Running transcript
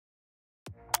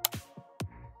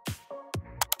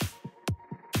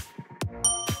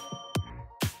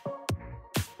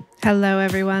Hello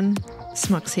everyone,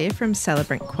 Smocks here from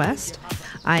Celebrant Quest.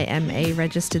 I am a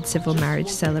registered civil marriage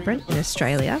celebrant in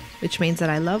Australia, which means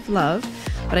that I love love,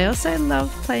 but I also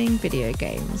love playing video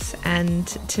games. And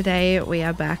today we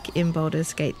are back in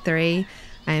Baldur's Gate 3.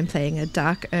 I am playing a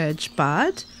Dark Urge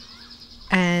Bard,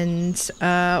 and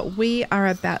we are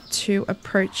about to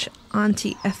approach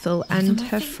Auntie Ethel and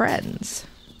her friends.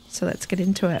 So let's get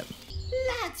into it.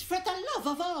 Lads, for the love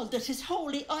of all that is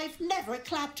holy, I've never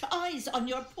clapped eyes on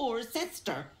your poor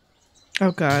sister.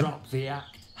 Oh God. Drop the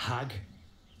act, hag.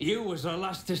 You was the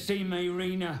last to see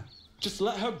Mayrina. Just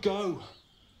let her go.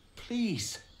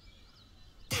 Please.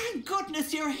 Thank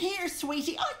goodness you're here,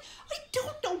 sweetie. I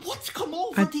don't know what's come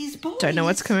over these boys. Don't know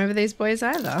what's come over these boys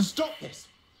either. Stop this.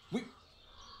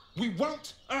 We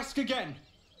won't ask again.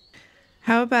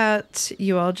 How about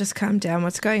you all just calm down?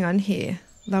 What's going on here?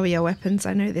 Lower your weapons.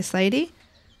 I know this lady.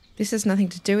 This has nothing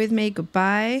to do with me.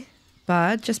 Goodbye.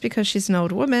 But just because she's an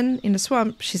old woman in a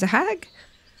swamp, she's a hag.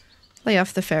 Lay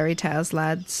off the fairy tales,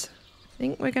 lads. I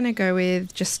think we're going to go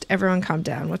with just everyone calm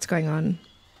down. What's going on?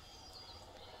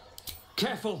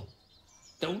 Careful.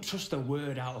 Don't trust a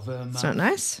word out of her mouth. It's not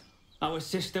nice. Our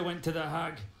sister went to the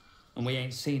hag, and we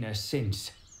ain't seen her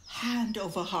since. Hand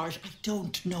over heart, I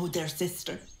don't know their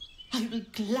sister. I will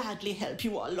gladly help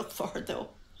you all look for her, though.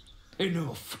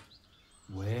 Enough.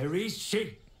 Where is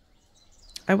she?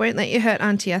 I won't let you hurt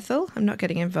Auntie Ethel. I'm not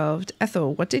getting involved.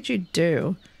 Ethel, what did you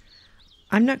do?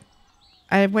 I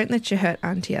won't let you hurt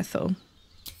Auntie Ethel.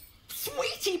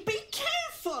 Sweetie, be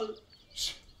careful!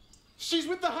 She's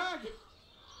with the hag.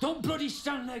 Don't bloody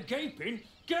stand there gaping.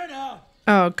 Get her!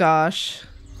 Oh gosh.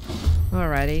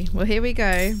 Alrighty. Well, here we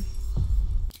go.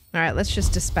 Alright, let's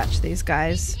just dispatch these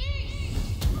guys.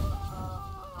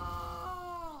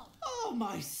 Oh,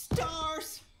 my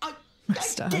stars! I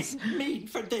stars. didn't mean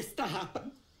for this to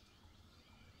happen.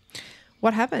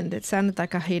 What happened? It sounded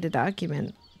like a heated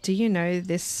argument. Do you know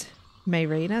this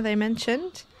Mayrina they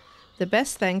mentioned? The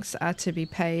best thanks are to be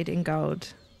paid in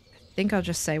gold. I think I'll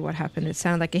just say what happened. It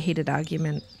sounded like a heated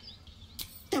argument.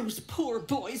 Those poor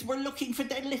boys were looking for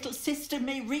their little sister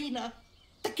Mayrina,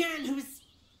 the girl who's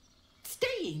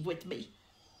staying with me.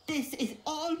 This is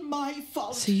all my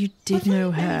fault. So you did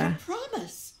know her. I made a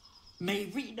promise.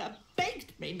 Mayrina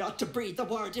begged me not to breathe a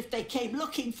word if they came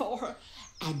looking for her,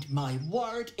 and my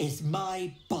word is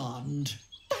my bond.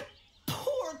 That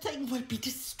poor thing will be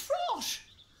distraught.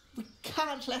 We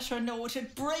can't let her know.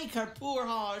 It'd break her poor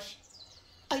heart.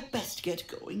 I'd best get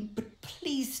going, but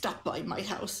please stop by my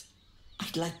house.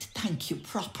 I'd like to thank you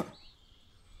proper.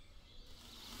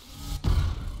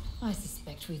 I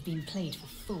suspect we've been played for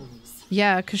fools.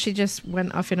 Yeah, because she just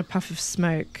went off in a puff of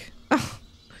smoke. Oh.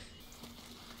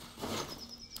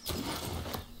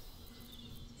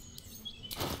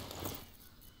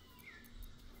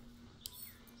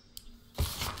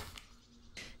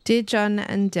 Dear John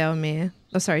and Demir,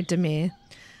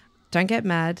 don't get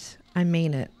mad. I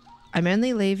mean it. I'm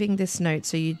only leaving this note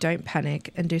so you don't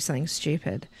panic and do something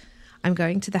stupid. I'm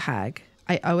going to the hag.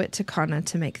 I owe it to Connor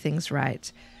to make things right.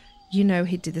 You know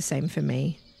he did the same for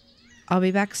me. I'll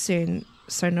be back soon,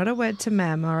 so not a word to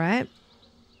Ma'am, alright?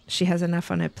 She has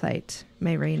enough on her plate.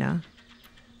 Mayrina.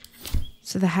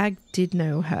 So the hag did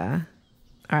know her.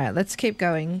 Alright, let's keep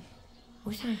going.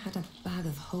 Wish I had a bag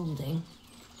of holding.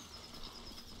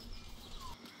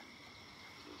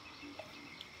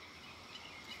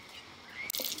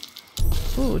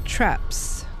 Ooh,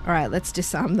 traps. Alright, let's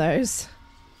disarm those.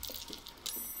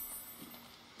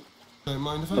 Don't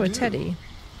mind if I Ooh, a do. teddy.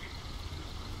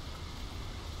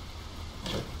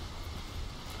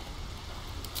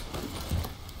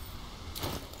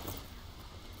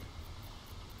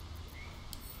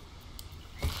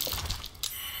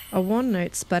 A worn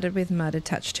note splattered with mud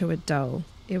attached to a doll.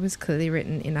 It was clearly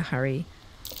written in a hurry.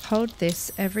 Hold this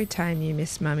every time you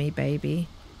miss Mummy, baby.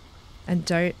 And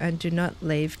do not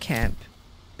leave camp.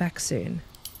 Back soon.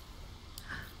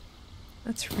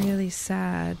 That's really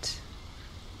sad.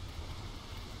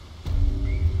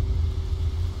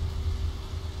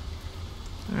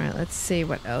 Alright, let's see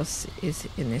what else is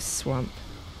in this swamp.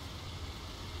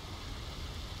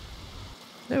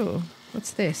 Oh,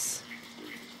 what's this?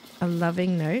 A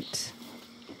loving note.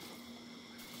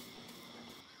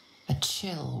 A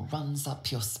chill runs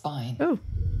up your spine. Oh.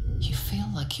 You feel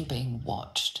like you're being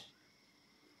watched.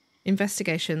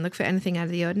 Investigation. Look for anything out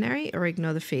of the ordinary or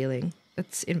ignore the feeling.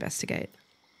 Let's investigate.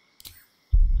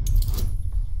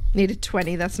 Needed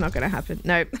 20. That's not going to happen.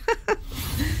 Nope.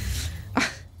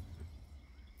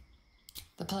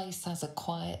 The place has a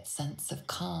quiet sense of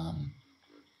calm.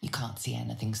 You can't see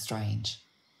anything strange.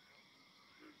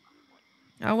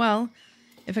 Oh well,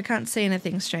 if I can't see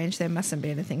anything strange, there mustn't be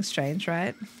anything strange,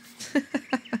 right?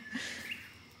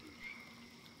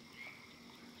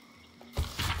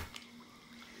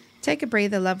 Take a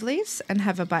breather, lovelies, and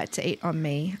have a bite to eat on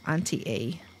me, Auntie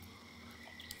E.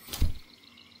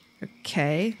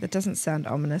 Okay, that doesn't sound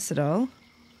ominous at all.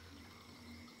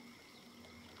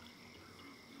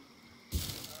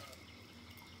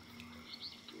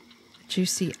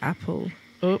 Juicy apple.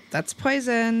 Oh, that's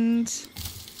poisoned.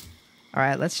 All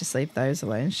right, let's just leave those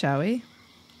alone, shall we?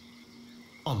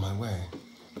 On my way.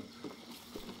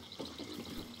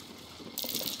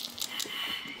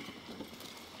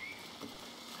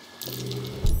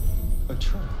 A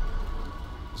trap.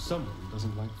 Someone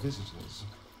doesn't like visitors.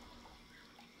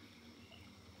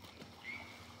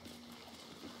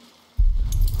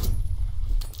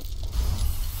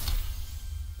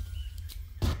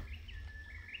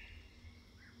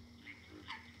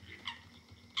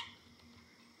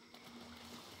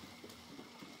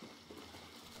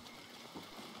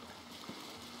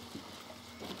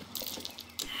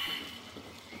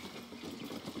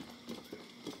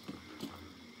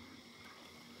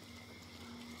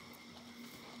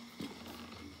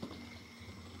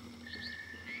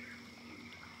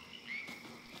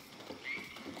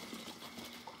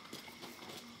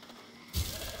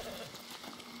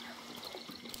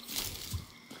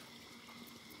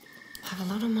 I have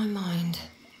a lot on my mind.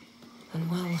 And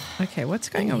well... Okay, what's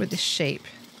going on with this sheep?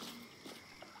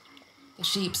 The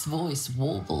sheep's voice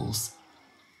warbles.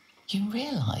 You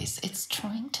realise it's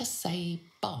trying to say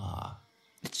bar.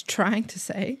 It's trying to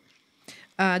say.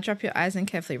 Drop your eyes and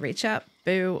carefully reach up,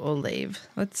 boo, or leave.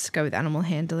 Let's go with animal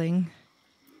handling.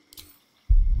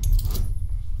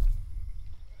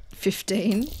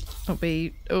 15. I'll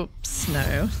be... Oops,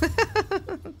 no.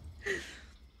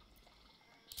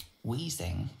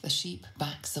 Wheezing, the sheep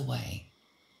backs away.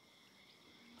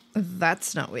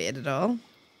 That's not weird at all.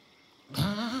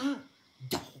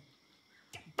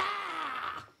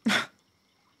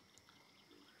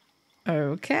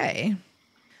 Okay.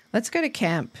 Let's go to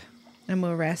camp and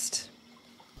we'll rest.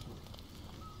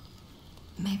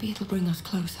 Maybe it'll bring us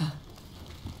closer.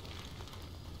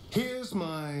 Here's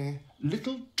my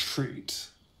little treat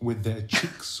with their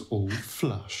cheeks all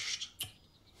flushed.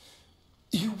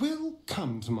 You will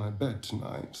come to my bed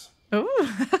tonight,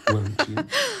 Oh, won't you?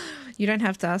 you don't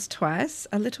have to ask twice.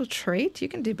 A little treat? You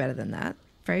can do better than that.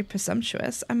 Very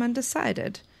presumptuous. I'm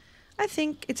undecided. I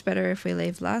think it's better if we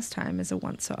leave last time as a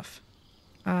once-off.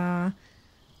 A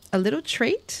little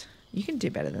treat? You can do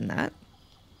better than that.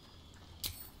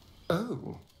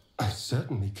 Oh, I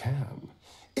certainly can.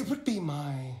 It would be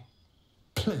my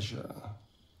pleasure.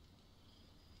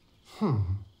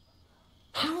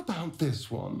 How about this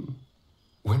one?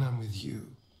 When I'm with you,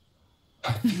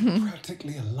 I feel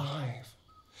practically alive.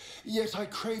 Yet I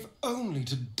crave only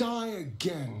to die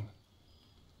again.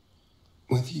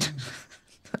 With you.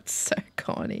 That's so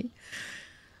corny.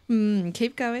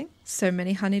 Keep going. So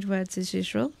many honeyed words as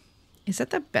usual. Is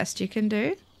that the best you can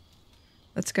do?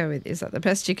 Let's go with, is that the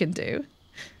best you can do?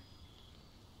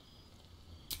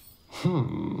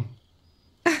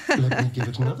 Let me give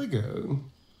it another go.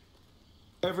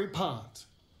 Every part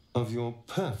of your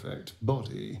perfect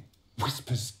body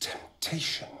whispers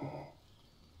temptation.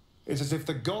 It's as if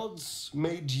the gods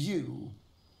made you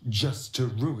just to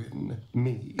ruin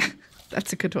me.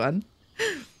 That's a good one.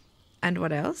 And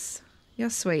what else? You're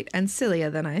sweet and sillier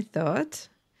than I thought.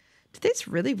 Did this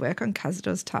really work on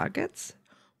Cazador's targets?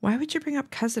 Why would you bring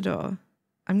up Cazador?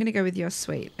 I'm going to go with you're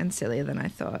sweet and sillier than I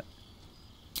thought.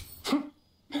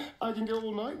 I can go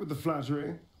all night with the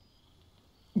flattery.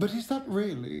 But is that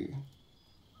really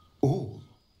all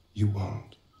you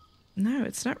want? No,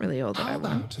 it's not really all that How I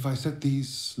want. about if I said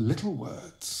these little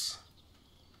words?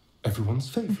 Everyone's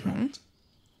favorite.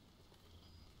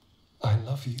 I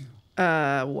love you.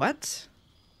 What?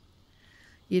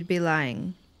 You'd be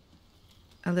lying.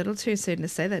 A little too soon to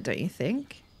say that, don't you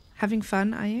think? Having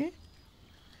fun, are you?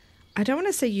 I don't want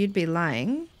to say you'd be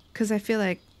lying, because I feel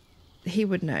like he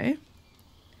would know.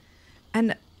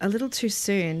 And a little too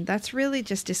soon, that's really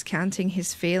just discounting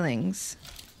his feelings.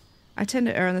 I tend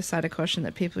to err on the side of caution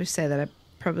that people who say that are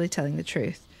probably telling the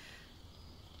truth.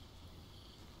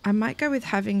 I might go with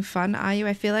having fun, are you?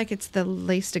 I feel like it's the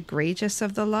least egregious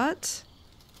of the lot.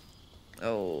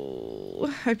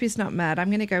 Oh, hope he's not mad. I'm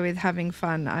going to go with having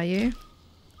fun, are you?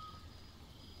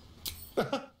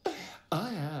 I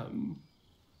am.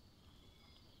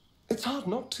 It's hard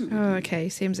not to. Oh, okay.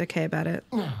 Seems okay about it.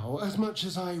 Now, as much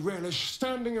as I relish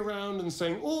standing around and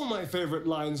saying all my favourite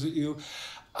lines at you,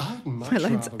 I'd much rather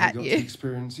we got to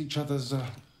experience each other's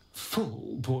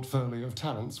full portfolio of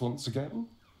talents once again.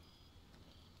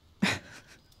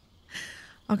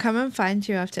 I'll come and find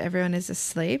you after everyone is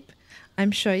asleep.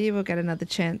 I'm sure you will get another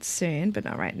chance soon, but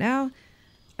not right now.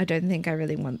 I don't think I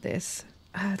really want this.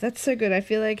 That's so good. I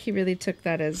feel like he really took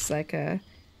that as like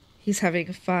he's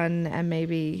having fun and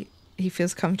maybe he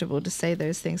feels comfortable to say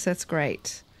those things. That's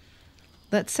great.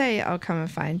 Let's say I'll come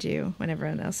and find you when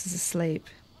everyone else is asleep.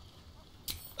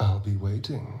 I'll be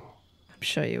waiting. I'm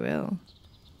sure you will.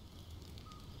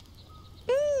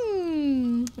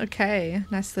 Okay,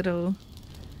 nice little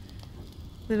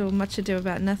much ado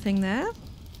about nothing there.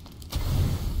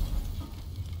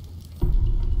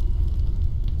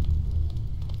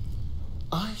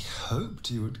 I hoped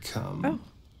you would come.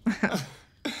 Oh.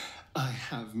 I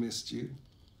have missed you.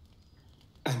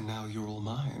 And now you're all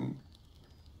mine.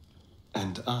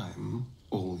 And I'm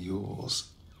all yours.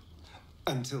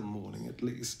 Until morning, at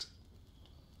least.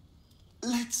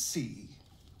 Let's see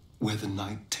where the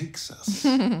night takes us.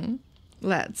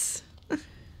 Let's.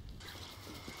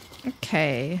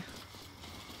 Okay.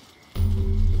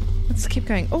 Let's keep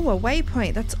going. Oh, a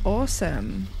waypoint. That's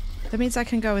awesome. That means I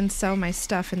can go and sell my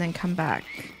stuff and then come back.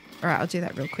 Alright, I'll do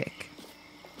that real quick.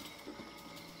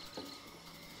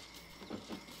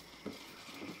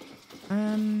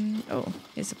 Oh,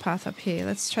 here's a path up here.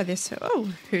 Let's try this.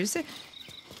 Oh, who's it?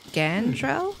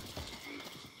 Gandrel?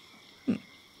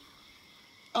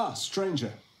 Ah,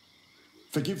 stranger.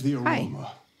 Forgive the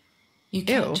aroma. You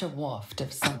catch a waft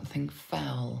of something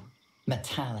foul,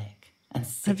 metallic, and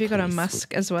sickly. Have you got a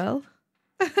musk as well?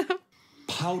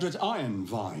 Powdered iron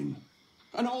vine.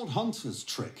 An old hunter's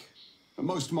trick.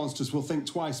 Most monsters will think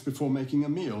twice before making a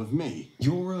meal of me.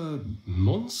 You're a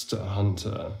monster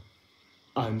hunter.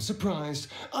 I'm surprised.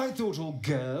 I thought all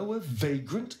Ger were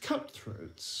vagrant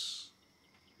cutthroats.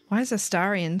 Why is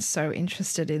Astarion so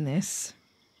interested in this?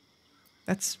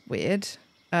 That's weird.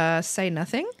 Say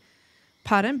nothing?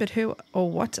 Pardon, but who or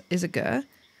what is a Ger?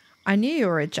 I knew you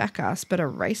were a jackass, but a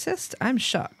racist? I'm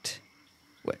shocked.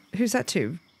 Who's that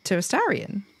to? To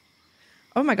Astarion?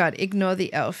 Oh my god, ignore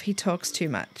the elf. He talks too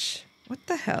much. What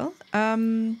the hell?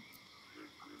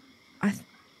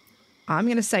 I'm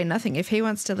going to say nothing. If he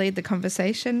wants to lead the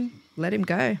conversation, let him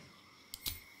go.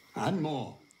 And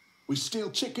more. We steal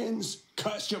chickens,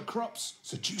 curse your crops,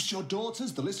 seduce your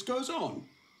daughters, the list goes on.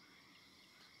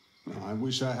 I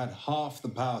wish I had half the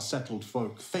power settled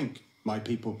folk think my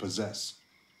people possess.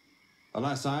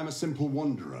 Alas, I am a simple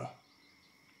wanderer.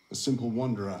 A simple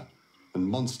wanderer and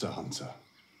monster hunter.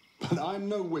 But I'm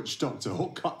no witch doctor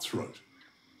or cutthroat.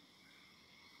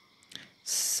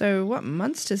 So what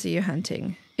monsters are you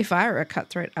hunting? If I were a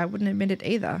cutthroat, I wouldn't admit it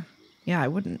either. Yeah, I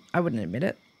wouldn't admit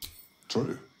it.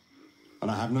 True. And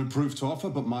I have no proof to offer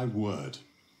but my word.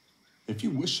 If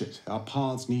you wish it, our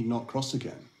paths need not cross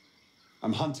again.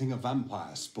 I'm hunting a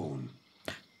vampire spawn.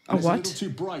 A what? It's a little too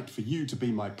bright for you to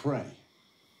be my prey.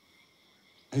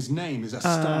 His name is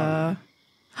Astarion.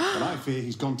 But I fear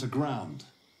he's gone to ground.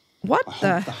 What I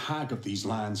the? hope the hag of these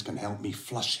lands can help me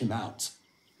flush him out.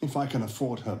 If I can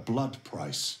afford her blood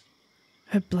price.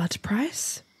 Her blood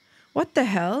price? What the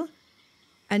hell?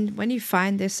 And when you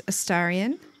find this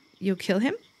Astarion, you'll kill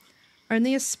him?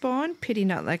 Only a spawn? Pity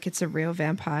not like it's a real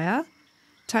vampire.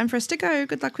 Time for us to go.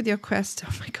 Good luck with your quest.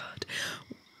 Oh my god.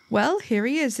 Well, here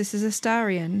he is. This is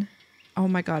Astarion. Oh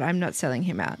my god, I'm not selling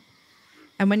him out.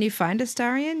 And when you find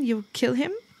Astarion, you'll kill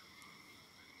him?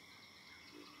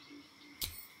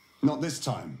 Not this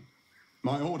time.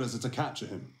 My orders are to capture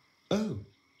him. Oh.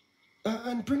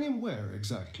 And bring him where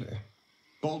exactly?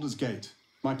 Baldur's Gate.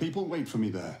 My people wait for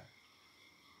me there.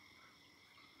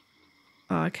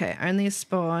 Oh, okay, only a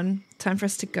spawn. Time for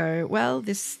us to go. Well,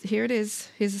 here it is.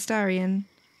 Here's Astarion.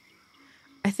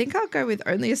 I think I'll go with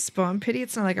only a spawn. Pity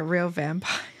it's not like a real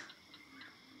vampire.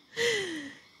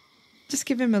 Just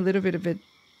give him a little bit of a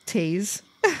tease.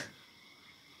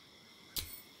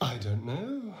 I don't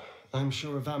know. I'm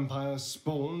sure a vampire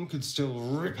spawn could still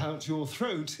rip out your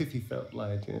throat if he felt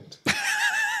like it.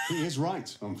 He is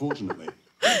right, unfortunately.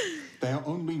 They are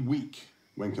only weak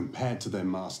when compared to their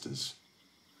masters.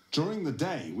 During the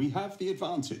day, we have the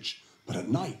advantage, but at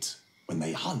night, when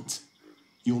they hunt,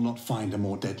 you'll not find a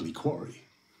more deadly quarry.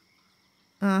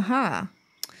 Uh-huh.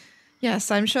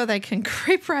 Yes, I'm sure they can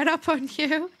creep right up on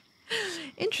you.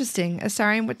 Interesting.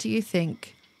 Astarion, what do you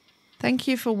think? Thank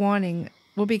you for warning.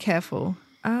 We'll be careful.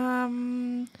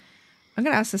 I'm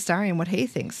going to ask Astarion what he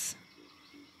thinks.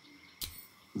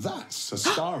 That's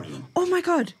Astarion. Oh my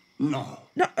god. No.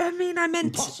 No, I mean, I meant...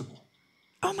 Impossible.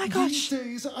 Oh my These gosh.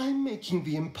 days, I'm making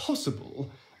the impossible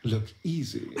look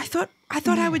easy. I thought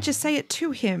I would just say it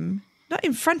to him, not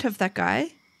in front of that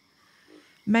guy.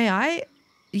 May I?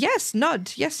 Yes,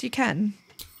 nod. Yes, you can.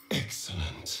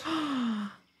 Excellent.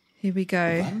 Here we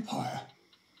go. Vampire?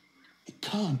 It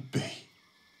can't be.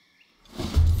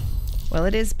 Well,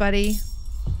 it is, buddy.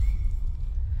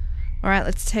 All right,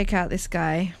 let's take out this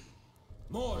guy.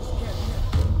 More scared.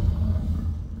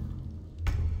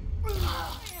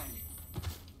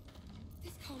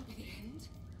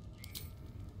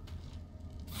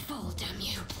 all, damn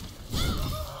you.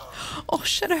 Oh,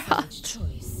 shut her heart.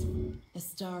 Choice.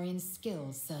 Astarion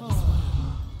skills serves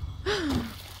well.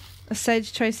 A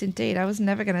sage choice indeed. I was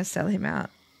never going to sell him out.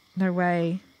 No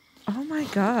way. Oh my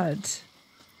god.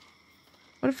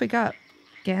 What have we got?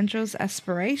 Gandrel's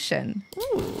aspiration.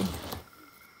 Ooh.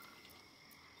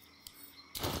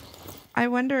 I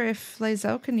wonder if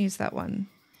Lae'zel can use that one.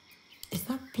 Is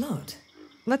that blood?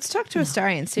 Let's talk to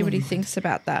Astarion, see what he thinks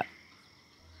about that.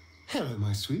 Hello,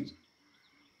 my sweet.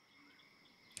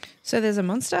 So there's a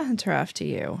monster hunter after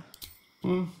you.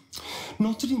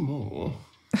 Not anymore.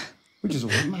 Which is all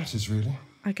that matters, really.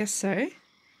 I guess so.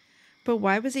 But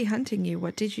why was he hunting you?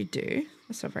 What did you do?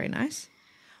 That's not very nice.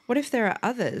 What if there are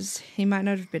others? He might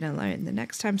not have been alone. The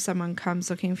next time someone comes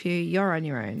looking for you, you're on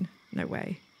your own. No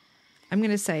way. I'm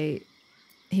going to say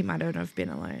he might not have been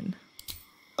alone.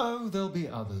 Oh, there'll be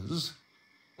others.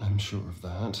 I'm sure of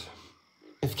that.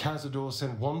 If Cazador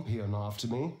sent one peon after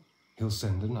me, he'll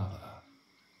send another.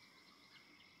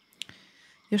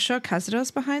 You're sure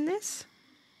Cazador's behind this?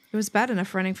 It was bad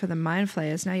enough running for the Mind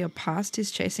Flayers. Now your past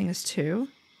is chasing us too?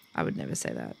 I would never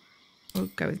say that. We'll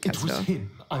go with Cazador. It was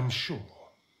him, I'm sure.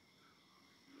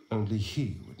 Only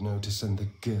he would know to send the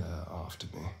Gur after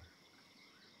me.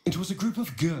 It was a group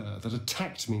of Gur that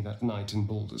attacked me that night in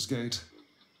Baldur's Gate.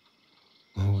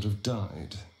 I would have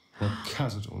died had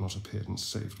Cazador not appeared and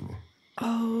saved me.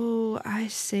 Oh, I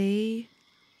see.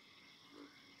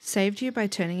 Saved you by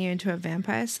turning you into a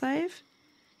vampire slave?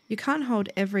 You can't hold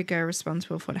every Gur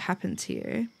responsible for what happened to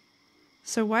you.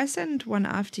 So why send one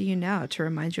after you now to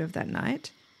remind you of that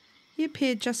night? He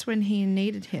appeared just when he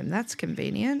needed him. That's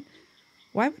convenient.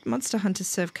 Why would monster hunters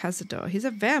serve Cazador? He's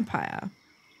a vampire.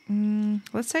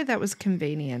 Let's say that was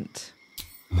convenient.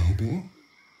 Maybe.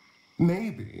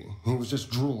 Maybe he was just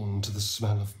drawn to the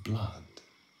smell of blood.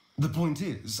 The point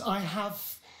is, I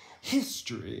have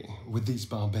history with these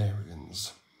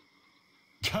barbarians.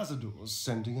 Cazador's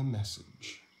sending a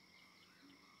message.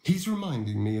 He's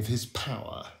reminding me of his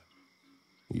power.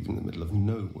 Even in the middle of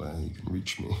nowhere, he can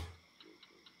reach me.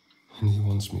 And he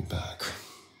wants me back.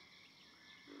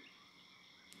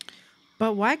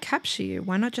 But why capture you?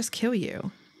 Why not just kill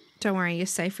you? Don't worry, you're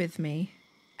safe with me.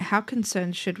 How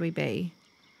concerned should we be?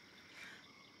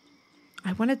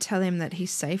 I want to tell him that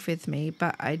he's safe with me,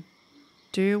 but I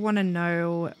do want to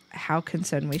know how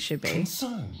concerned we should be.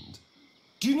 Concerned?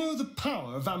 Do you know the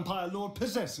power a vampire lord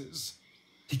possesses?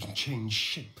 He can change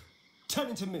shape, turn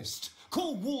into mist,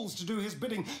 call walls to do his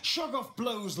bidding, shrug off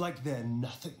blows like they're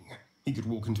nothing. He could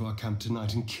walk into our camp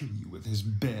tonight and kill you with his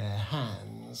bare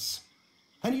hands.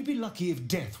 And you'd be lucky if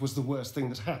death was the worst thing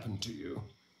that happened to you.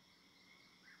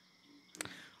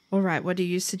 All right, what do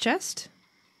you suggest?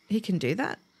 He can do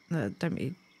that? Don't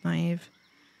be naive.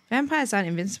 Vampires aren't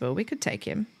invincible. We could take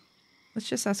him. Let's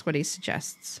just ask what he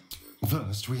suggests.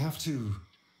 First, we have to...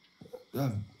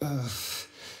 I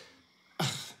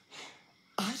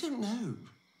don't know.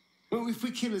 Well, if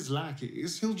we kill his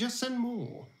lackeys, he'll just send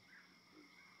more.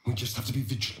 We just have to be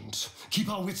vigilant, keep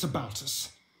our wits about us,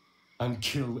 and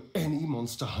kill any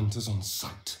monster hunters on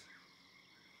sight.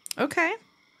 Okay.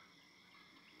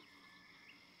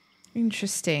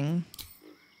 Interesting.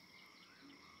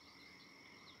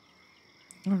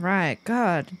 All right.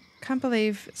 God, can't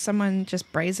believe someone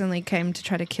just brazenly came to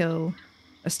try to kill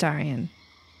Astarion.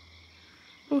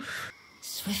 Oof.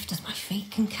 Swift as my feet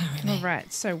can carry me. All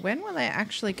right. So when will I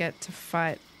actually get to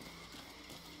fight?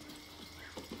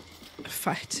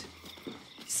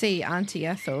 See Auntie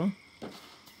Ethel.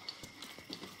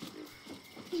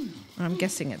 I'm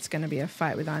guessing it's going to be a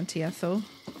fight with Auntie Ethel.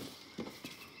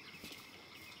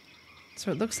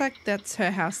 So it looks like that's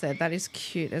her house there. That is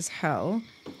cute as hell.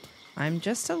 I'm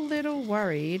just a little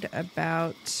worried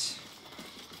about...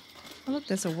 Oh, look,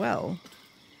 there's a well.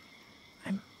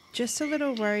 I'm just a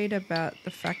little worried about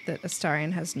the fact that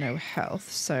Astarion has no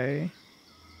health. So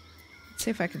let's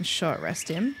see if I can short rest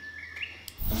him.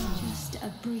 Just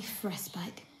a brief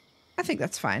respite. I think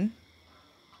that's fine.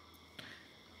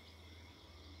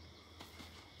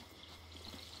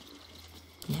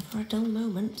 Never a dull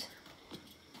moment.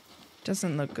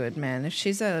 Doesn't look good, man. If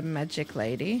she's a magic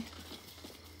lady,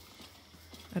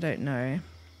 I don't know.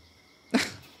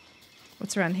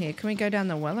 What's around here? Can we go down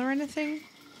the well or anything?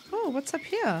 Oh, what's up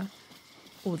here?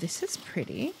 Oh, this is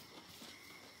pretty.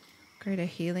 Greater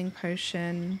healing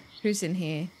potion. Who's in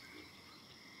here?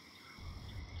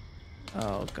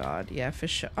 Oh, God. Yeah, for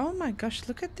sure. Oh, my gosh.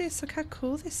 Look at this. Look how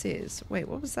cool this is. Wait,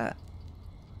 what was that?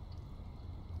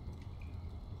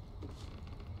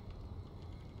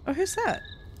 Oh, who's that?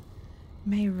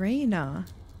 Mayrina.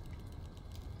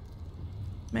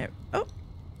 Oh,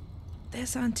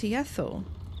 there's Auntie Ethel.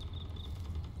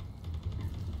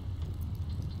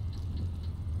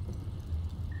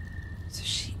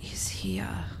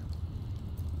 here?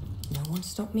 No one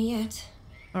stopped me yet.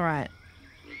 All right.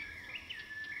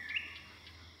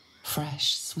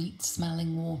 Fresh,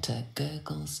 sweet-smelling water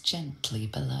gurgles gently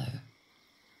below.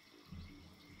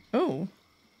 Oh.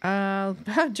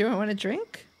 Do I want a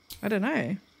drink? I don't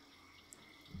know.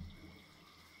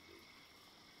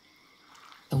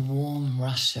 The warm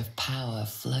rush of power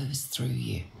flows through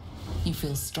you. You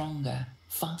feel stronger,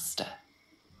 faster,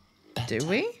 better. Do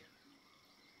we?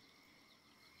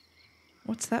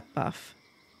 What's that buff?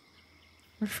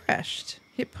 Refreshed.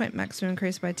 Hit point maximum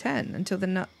increased by 10 until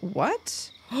the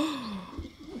What?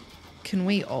 Can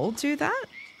we all do that?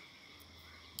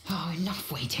 Oh,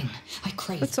 enough waiting. I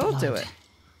crave Let's all do it.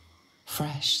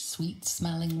 Fresh,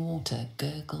 sweet-smelling water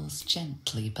gurgles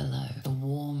gently below. The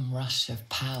warm rush of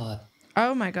power.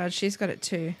 Oh my god, she's got it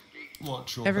too.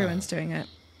 Watch your Everyone's back. doing it.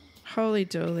 Holy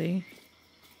dooly.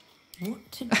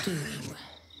 What to do?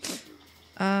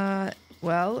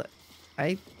 Well,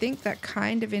 I think that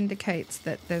kind of indicates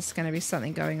that there's going to be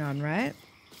something going on, right?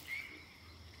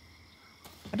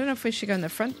 I don't know if we should go in the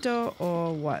front door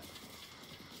or what.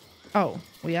 Oh,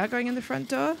 we are going in the front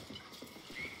door?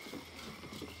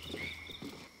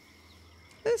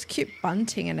 There's cute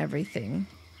bunting and everything.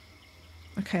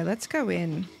 Okay, let's go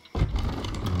in.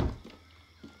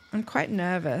 I'm quite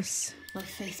nervous. My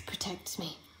faith protects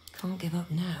me. Can't give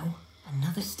up now.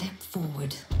 Another step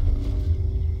forward.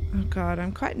 Oh god,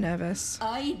 I'm quite nervous.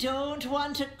 I don't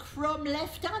want a crumb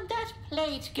left on that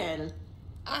plate, girl.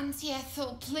 Auntie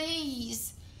Ethel,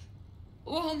 please.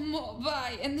 One more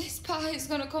bite and this pie is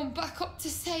gonna come back up to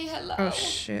say hello. Oh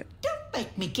shit. Don't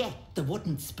make me get the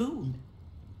wooden spoon.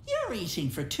 You're eating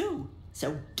for two,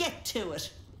 so get to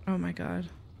it. Oh my god.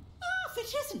 Oh, if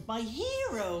it isn't my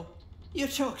hero. You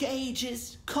took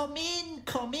ages. Come in,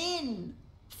 come in.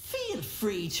 Feel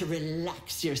free to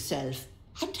relax yourself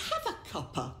and have a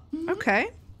cuppa.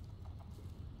 Okay.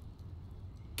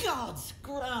 Gods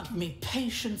grant me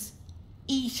patience.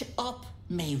 Eat up,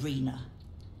 Mayrina.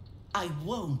 I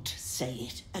won't say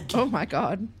it again. Oh my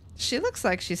god. She looks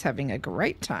like she's having a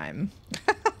great time.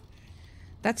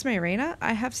 That's Mayrina.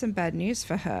 I have some bad news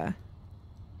for her.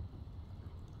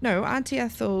 No, Auntie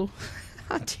Ethel...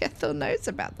 Auntie Ethel knows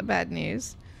about the bad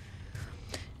news.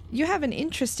 You have an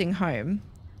interesting home.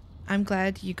 I'm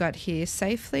glad you got here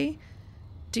safely.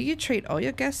 Do you treat all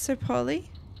your guests so poorly?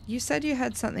 You said you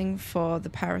had something for the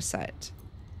parasite.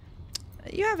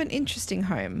 You have an interesting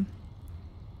home.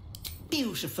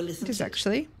 Beautiful, isn't It is it?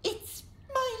 actually. It's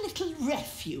my little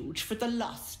refuge for the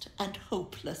lost and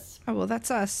hopeless. Oh, well,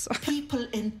 that's us. People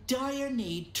in dire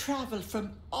need travel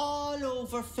from all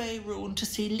over Faerun to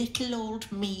see little old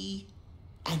me.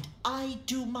 And I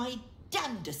do my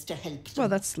damnedest to help them. Well,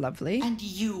 that's lovely. And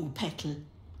you, Petal,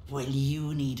 well,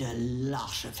 you need a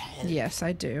lot of help. Yes,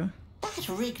 I do. That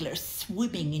wriggler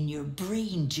swimming in your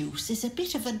brain juice is a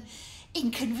bit of an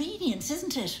inconvenience,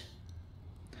 isn't it?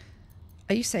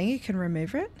 Are you saying you can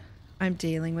remove it? I'm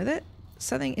dealing with it.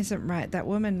 Something isn't right. That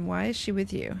woman, why is she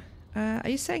with you? Are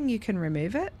you saying you can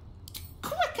remove it?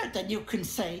 Quicker than you can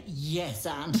say yes,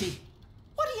 Auntie.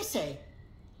 What do you say?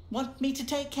 Want me to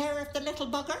take care of the little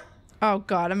bugger? Oh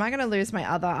god, am I going to lose my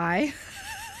other eye?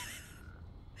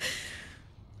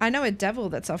 I know a devil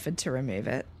that's offered to remove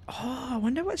it. Oh, I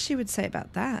wonder what she would say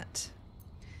about that.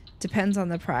 Depends on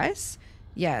the price.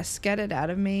 Yes, get it out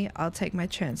of me. I'll take my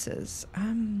chances.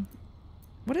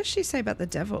 What does she say about the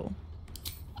devil?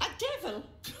 A devil?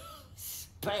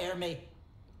 Spare me.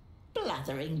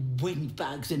 Blathering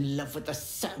windbags in love with the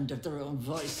sound of their own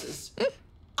voices.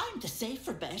 I'm the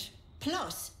safer bet.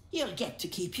 Plus, you'll get to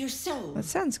keep your soul. That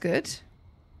sounds good.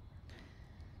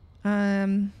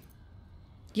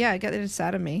 Yeah, get this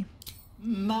out of me.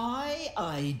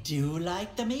 I do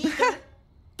like them either.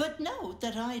 But note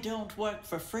that I don't work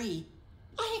for free.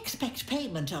 I expect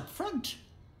payment up front.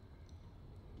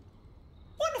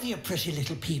 One of your pretty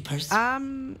little peepers.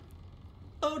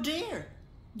 Oh dear,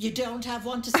 you don't have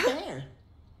one to spare.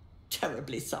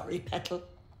 Terribly sorry, Petal,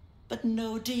 but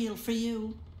no deal for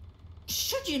you.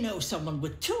 Should you know someone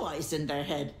with 2 eyes in their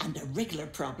head and a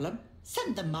wriggler problem,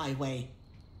 send them my way.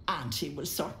 Auntie will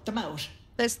sort them out.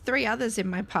 There's 3 others in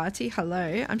my party.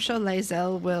 Hello. I'm sure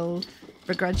Lae'zel will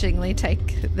begrudgingly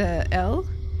take the L.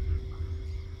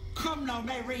 Come now,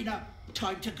 Mayrina.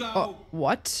 Time to go. Oh,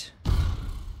 what?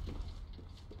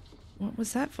 What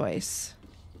was that voice?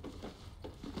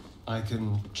 I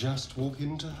can just walk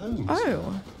into homes.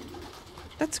 Oh,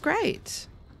 that's great.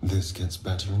 This gets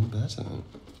better and better.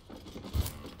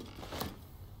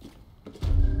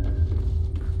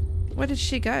 Where did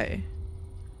she go?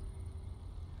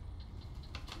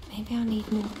 Maybe I need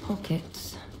more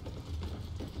pockets.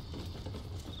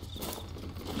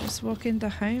 just walk into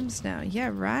homes now.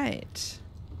 Yeah, right.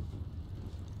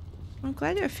 I'm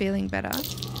glad you're feeling better.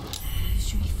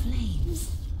 Illusory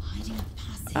flames hiding a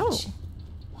passage. Oh.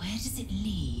 Where does it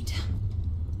lead?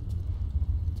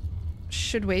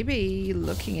 Should we be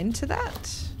looking into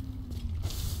that?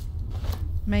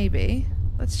 Maybe.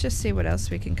 Let's just see what else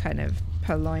we can kind of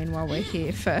purloin while we're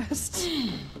here first.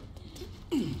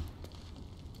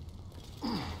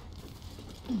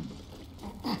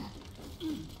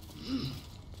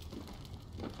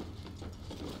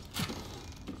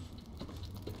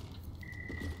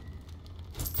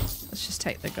 Let's just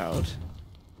take the gold.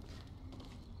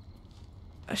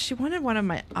 Oh, she wanted one of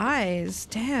my eyes.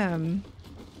 Damn.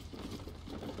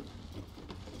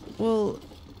 Well,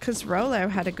 because Rolo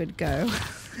had a good go.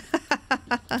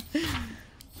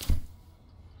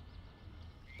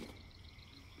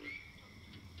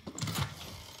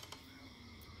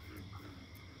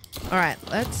 All right,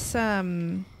 let's go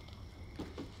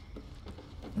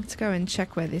and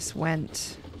check where this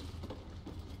went.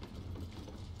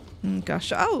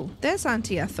 Gosh, oh, there's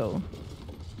Auntie Ethel.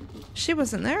 She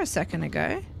wasn't there a second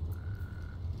ago.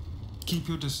 Keep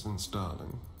your distance,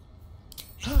 darling.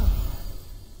 No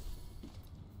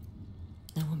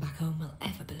one back home will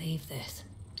ever believe this.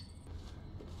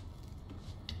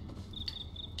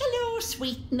 Hello,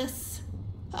 sweetness.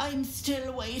 I'm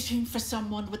still waiting for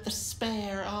someone with the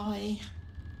spare eye.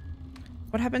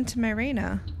 What happened to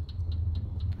Marina?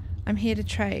 I'm here to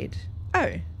trade.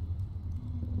 Oh.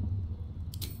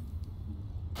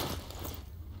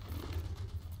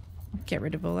 Get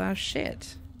rid of all our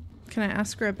shit. Can I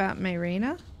ask her about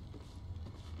Marina?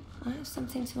 I have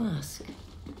something to ask.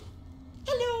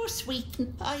 Hello,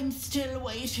 sweeten. I'm still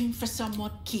waiting for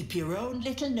someone. Keep your own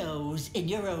little nose in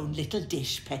your own little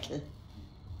dish, Petal.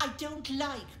 I don't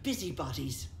like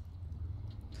busybodies.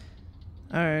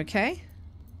 Okay.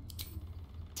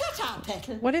 Ta-ta,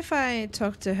 Petal. What if I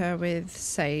talk to her with,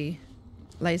 say,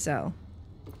 Lae'zel?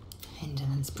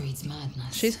 Indolence breeds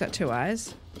madness. She's got two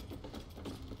eyes.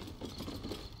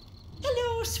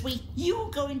 Hello, sweet. You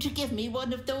going to give me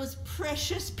one of those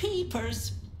precious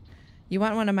peepers? You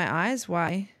want one of my eyes?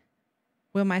 Why?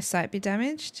 Will my sight be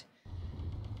damaged?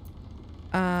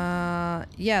 Yeah,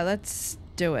 let's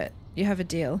do it. You have a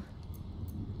deal.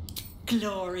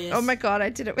 Glorious. Oh my god, I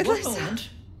did it with One Lae'zel. moment.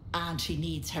 Auntie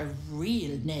needs her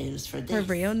real nails for this. Her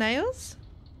real nails?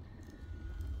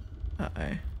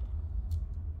 Uh-oh.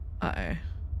 Uh-oh.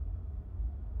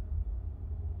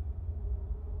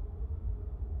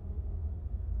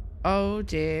 Oh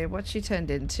dear, what she turned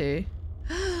into.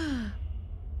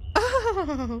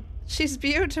 Oh, she's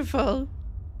beautiful.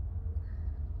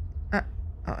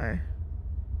 Uh-oh.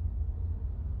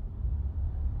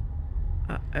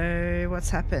 Uh-oh,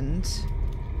 what's happened?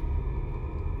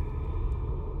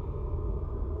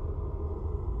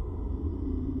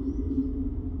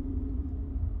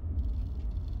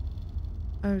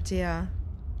 Oh dear.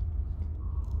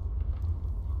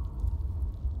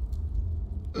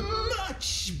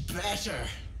 Much better.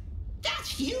 That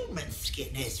human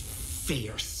skin is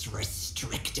fierce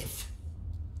restrictive.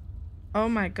 Oh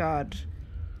my god.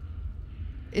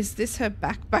 Is this her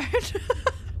backbone?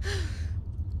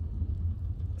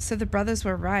 So the brothers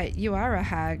were right. You are a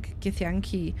hag,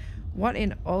 Githyanki. What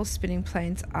in all spinning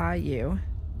planes are you?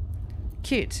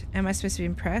 Cute. Am I supposed to be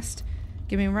impressed?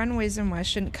 Give me one reason why I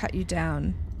shouldn't cut you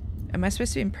down. Am I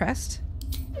supposed to be impressed?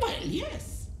 Well,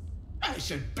 yes. I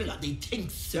should bloody think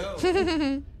so.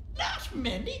 Not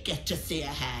many get to see a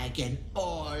hag in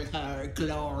all her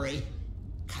glory.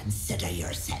 Consider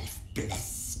yourself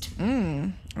blessed.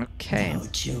 Okay. Now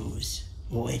choose,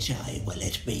 which eye will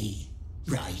it be?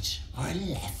 Right or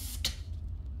left?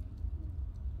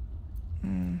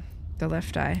 The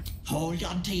left eye. Hold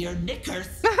on to your knickers.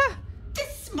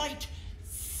 This might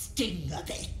sting a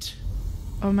bit.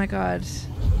 Oh my god.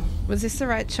 Was this the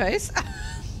right choice?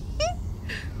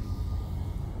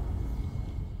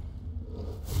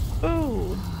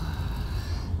 Oh.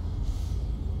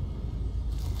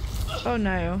 Oh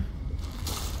no.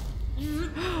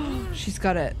 She's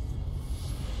got it.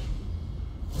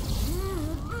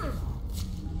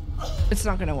 It's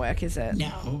not gonna work, is it?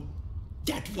 No,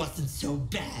 that wasn't so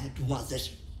bad, was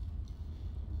it?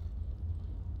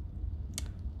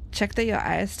 Check that your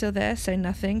eye is still there, so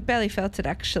nothing. Barely felt it,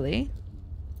 actually.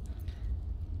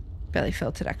 Barely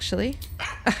felt it, actually.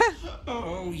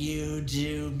 Oh, you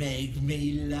do make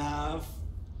me laugh.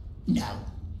 No,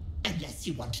 unless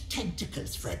you want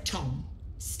tentacles for a tongue,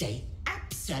 stay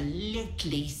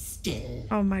absolutely still.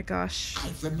 Oh my gosh.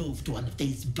 I've removed one of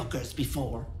these buggers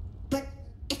before, but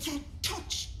it's a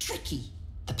touch tricky.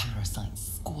 The parasite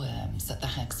squirms at the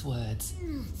hag's words.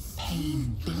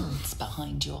 Pain builds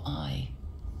behind your eye.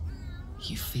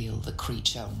 You feel the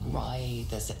creature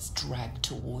writhe as it's dragged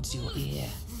towards your ear.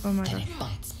 Oh my then God. it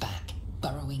bites back,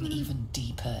 burrowing even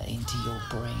deeper into your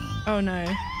brain. Oh no.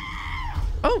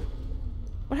 Oh!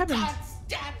 What happened?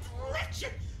 Goddamn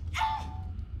wretched!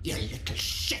 You little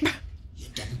shit! You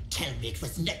didn't tell me it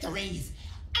was Netherese.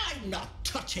 I'm not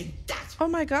touching that! Oh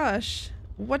my gosh.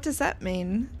 What does that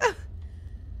mean?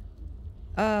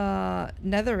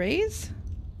 Netherese?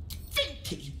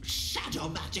 Filthy shadow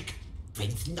magic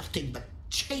brings nothing but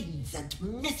chains and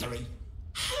misery.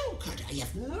 How could I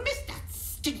have missed that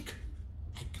stink?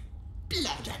 Like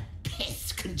blood and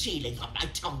piss congealing on my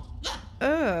tongue.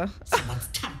 Ugh. Someone's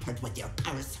tampered with your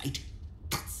parasite.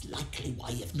 That's likely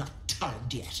why you've not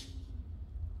turned yet.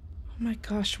 Oh my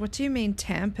gosh, what do you mean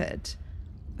tampered?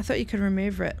 I thought you could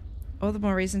remove it. All the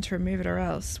more reason to remove it or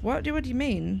else. What do you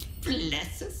mean?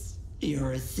 Bless us.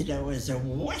 You're as slow as a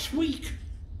wet week.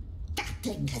 That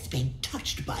thing has been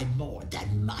touched by more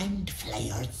than mind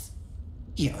flayers.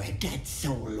 You're a dead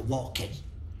soul walking.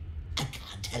 I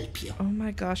can't help you. Oh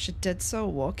my gosh, a dead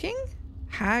soul walking?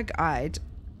 Hag-eyed.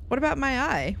 What about my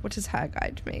eye? What does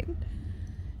hag-eyed mean?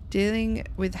 Dealing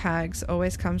with hags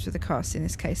always comes with a cost, in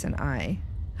this case an eye.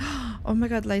 Oh my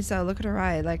god, Lae'zel, look at her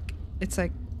eye. Like, it's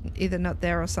like either not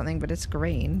there or something, but it's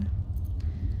green.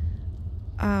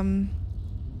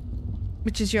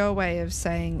 Which is your way of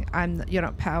saying you're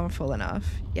not powerful enough.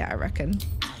 Yeah, I reckon.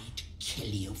 I'd kill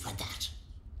you for that.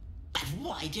 But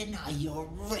why deny your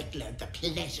wriggler the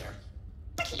pleasure?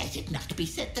 But let it not be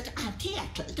said that Auntie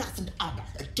Ethel doesn't honor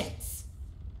her debts.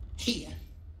 Here,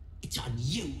 it's on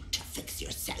you to fix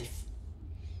yourself.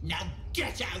 Now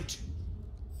get out!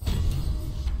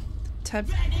 Tab.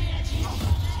 Explain the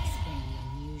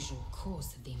unusual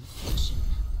cause of the infection.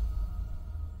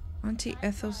 Auntie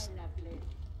Ethel's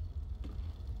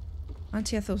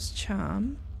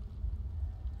charm.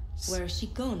 Where has she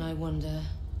gone, I wonder?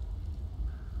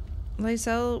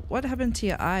 Lae'zel, what happened to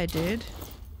your eye, dude?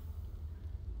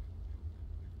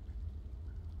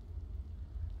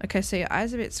 Okay, so your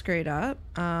eye's a bit screwed up.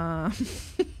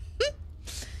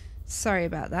 Sorry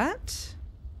about that.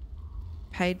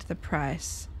 Paid the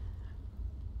price.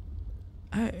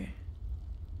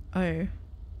 Oh.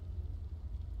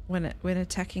 When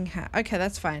attacking okay,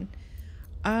 that's fine.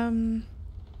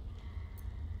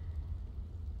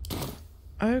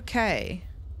 Okay.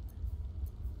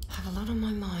 I have a lot on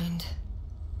my mind.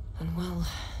 And well,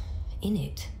 in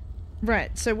it.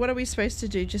 Right, so what are we supposed to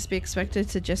do? Just be expected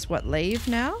to just, what, leave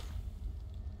now?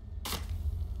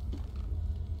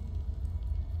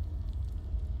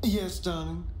 Yes,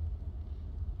 darling.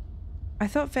 I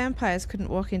thought vampires couldn't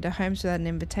walk into homes without an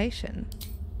invitation.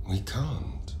 We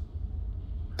can't.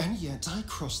 And yet I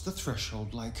cross the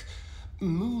threshold like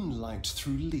moonlight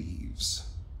through leaves.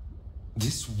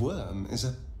 This worm is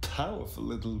a powerful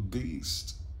little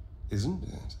beast, isn't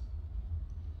it?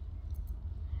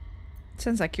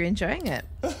 Sounds like you're enjoying it.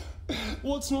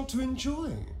 What's not to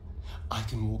enjoy? I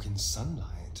can walk in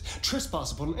sunlight,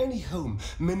 trespass upon any home,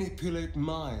 manipulate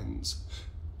minds.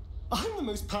 I'm the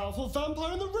most powerful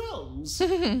vampire in the realms.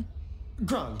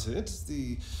 Granted,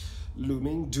 the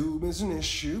looming doom is an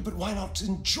issue, but why not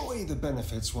enjoy the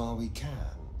benefits while we can?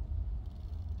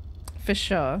 For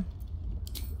sure.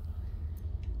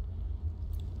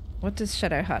 What does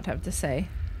Shadowheart have to say?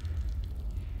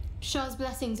 Shah's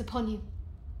blessings upon you.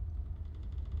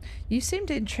 You seemed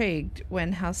intrigued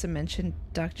when Halsa mentioned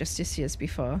Dark Justiciars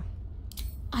before.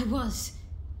 I was.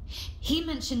 He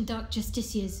mentioned Dark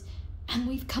Justiciars, and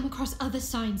we've come across other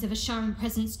signs of a Sharon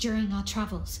presence during our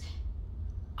travels.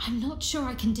 I'm not sure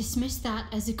I can dismiss that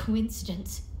as a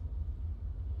coincidence.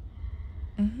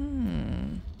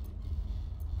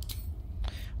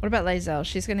 What about Lae'zel?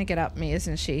 She's gonna get up me,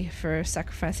 isn't she, for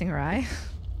sacrificing her eye?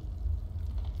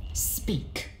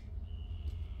 Speak.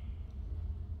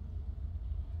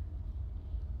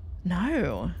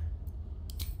 No.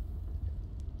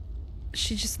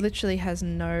 She just literally has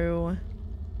no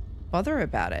bother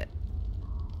about it.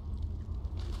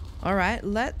 Alright,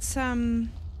 let's, Oh!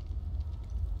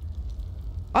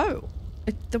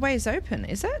 The way is open,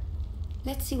 is it?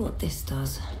 Let's see what this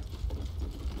does.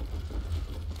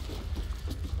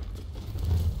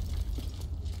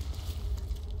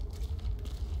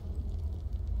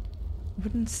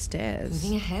 Wooden stairs.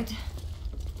 Moving ahead.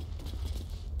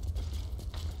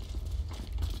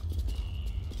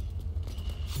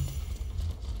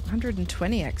 $120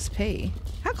 XP.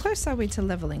 How close are we to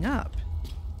leveling up?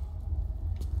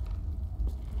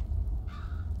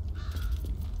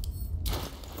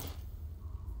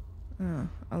 Oh,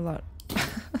 a lot.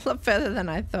 A lot further than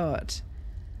I thought.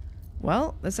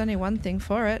 Well, there's only one thing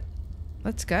for it.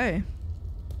 Let's go.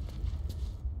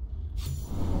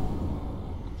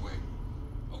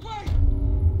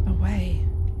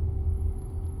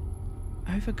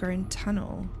 overgrown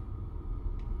tunnel.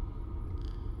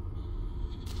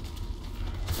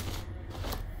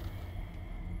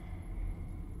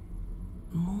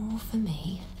 More for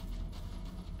me.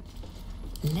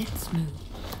 Let's move.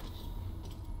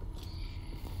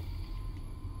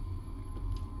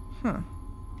 Huh.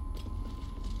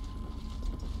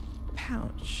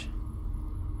 Pouch.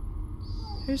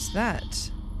 Who's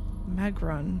that?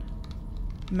 Magron.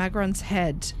 Magron's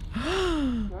head.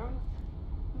 Don't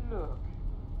look.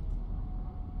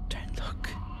 Don't look.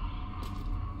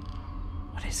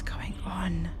 What is going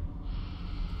on?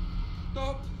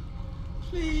 Stop.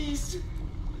 Please.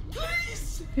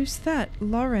 Please. Who's that?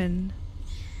 Lauren.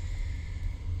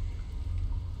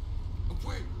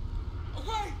 Away.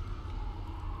 Away.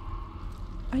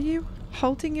 Are you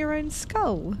holding your own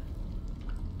skull?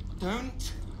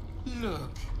 Don't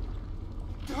look.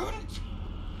 Don't.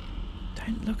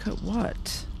 Don't look at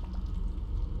what?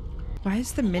 Why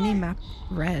is the mini-map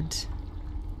red?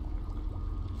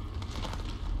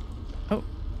 Oh.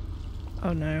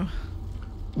 Oh no.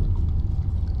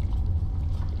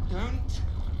 Don't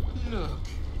look.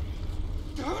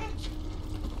 Don't.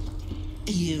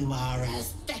 You are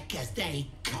as thick as they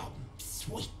come,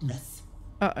 sweetness.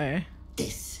 Uh-oh.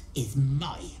 This is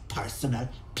my personal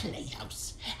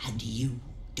playhouse, and you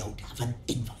don't have an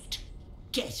invite.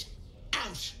 Get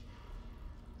out!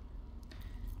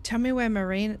 Tell me where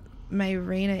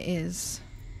Mayrina is.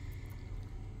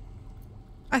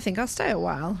 I think I'll stay a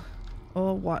while.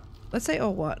 Or what? Let's say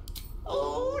or what?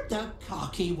 Oh, the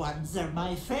cocky ones are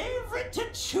my favorite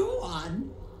to chew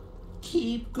on.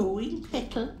 Keep going,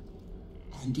 Pickle,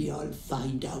 and you'll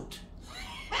find out.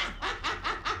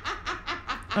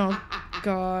 Oh,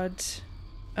 God.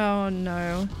 Oh,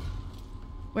 no.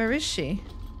 Where is she?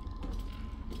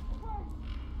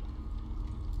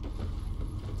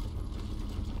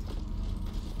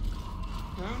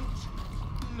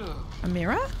 Don't look. A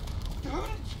mirror? Don't.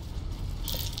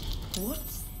 What?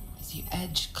 As you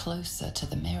edge closer to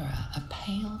the mirror, a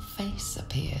pale face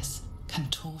appears,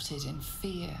 contorted in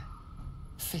fear.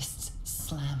 Fists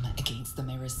slam against the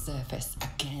mirror's surface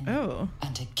again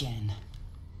and again.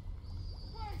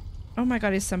 Oh my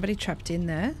God, is somebody trapped in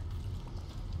there?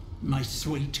 My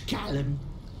sweet Callum,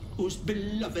 whose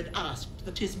beloved asked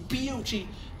that his beauty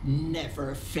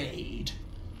never fade.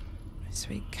 My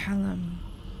sweet Callum.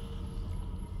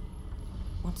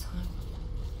 What time?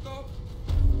 Stop.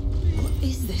 What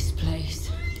is this place?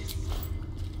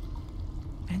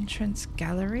 Entrance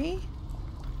gallery?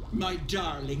 My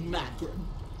darling Magron.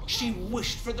 She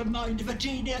wished for the mind of a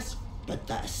genius, but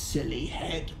that silly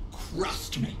head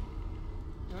crossed me.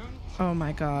 Oh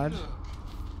my God.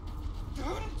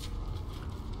 Don't.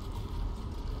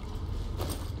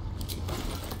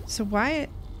 So why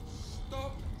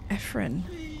Stop. Ephraim?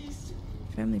 Please.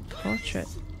 Family portrait.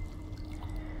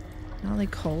 Gnarly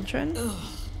cauldron?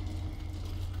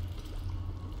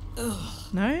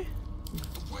 No?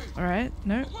 Alright,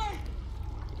 no. Away.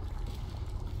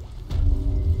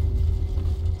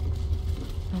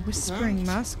 A whispering Don't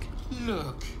mask?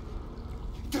 Look.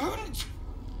 Don't.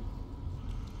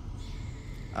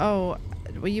 Oh,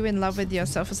 were you in love with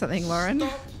yourself or something, Lauren?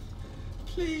 Stop.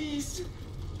 Please.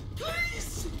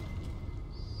 Please.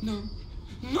 No.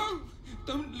 No.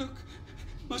 Don't look.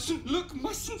 Mustn't look.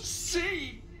 Mustn't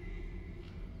see.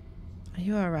 Are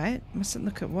you alright? Mustn't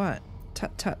look at what?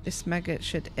 Tut tut, this maggot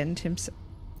should end himself.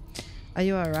 Are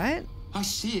you alright? I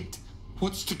see it.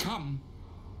 What's to come?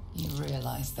 You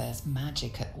realize there's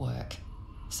magic at work.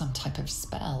 Some type of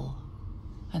spell.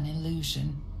 An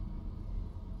illusion.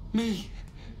 Me.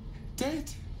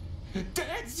 Dead.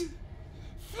 Dead.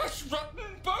 Flesh rotten,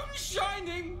 bone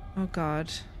shining. Oh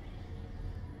God.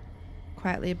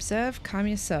 Quietly observe, calm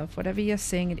yourself. Whatever you're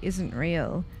seeing, it isn't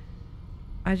real.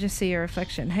 I just see your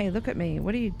reflection. Hey, look at me.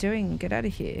 What are you doing? Get out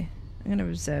of here. I'm gonna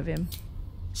observe him.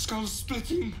 Skull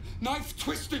splitting, knife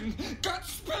twisting, gut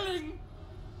spilling.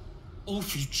 All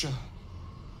future.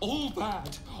 All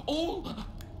bad. All...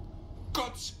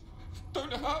 Gods,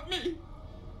 don't hurt me.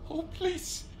 Oh,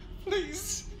 please.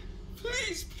 Please.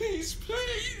 Please, please,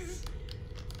 please.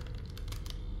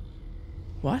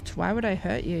 What? Why would I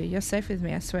hurt you? You're safe with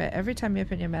me, I swear. Every time you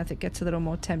open your mouth, it gets a little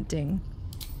more tempting.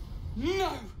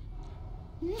 No.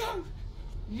 No.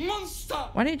 Monster.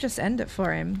 Why don't you just end it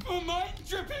for him? Oh, mind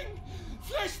dripping.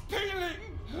 Flesh peeling.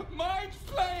 Mind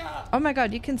flayer. Oh my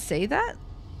God, you can see that?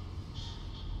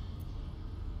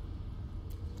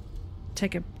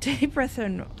 Take a deep breath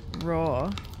and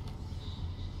roar.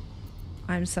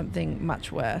 I'm something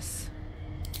much worse.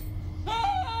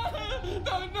 Ah!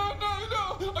 No, no,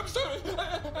 no, no. I'm sorry.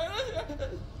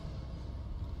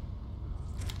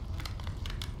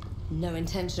 No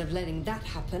intention of letting that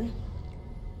happen.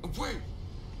 Away!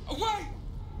 Away!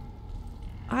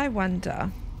 I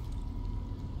wonder.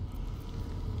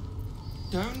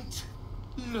 Don't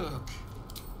look.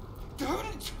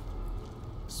 Don't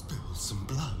Spill some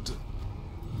blood.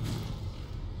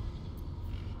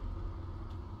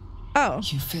 Oh.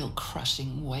 You feel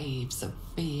crushing waves of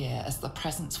fear as the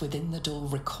presence within the door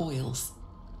recoils.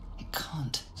 It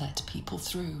can't let people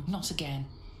through, not again.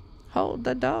 Hold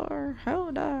the door.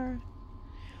 Hold door.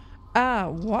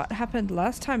 What happened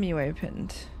last time you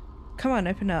opened? Come on,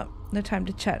 open up. No time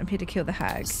to chat and Peter kill the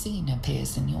hag. A scene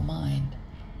appears in your mind.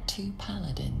 2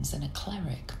 paladins and a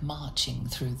cleric marching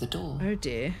through the door. Oh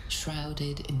dear.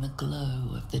 Shrouded in the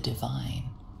glow of the divine.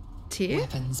 Tear?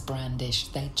 Weapons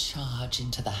brandished, they charge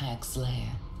into the hag's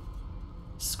lair.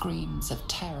 Screams of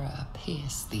terror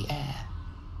pierce the air.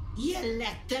 You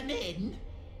let them in?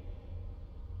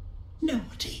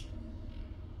 Naughty.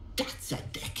 That's a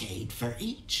decade for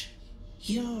each.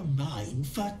 You're mine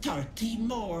for 30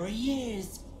 more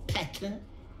years, Petal.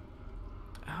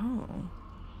 Oh.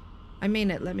 I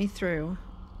mean it, let me through.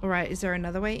 Alright, is there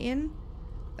another way in?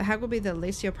 The hag will be the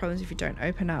least of your problems if you don't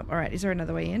open up. Alright, is there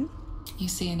another way in? You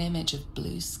see an image of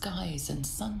blue skies and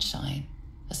sunshine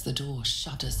as the door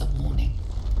shudders a warning.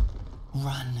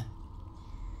 Run.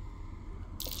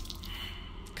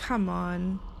 Come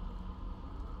on.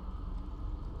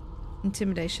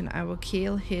 Intimidation. I will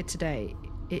kill here today.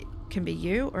 It can be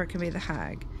you or it can be the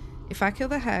hag. If I kill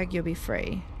the hag, you'll be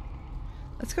free.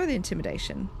 Let's go with the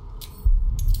intimidation.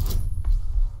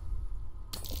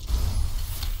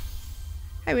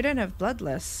 Hey, we don't have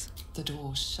bloodless. The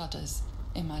door shudders,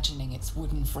 imagining its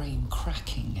wooden frame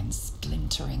cracking and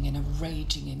splintering in a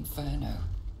raging inferno.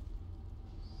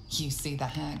 You see the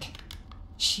hag.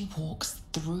 She walks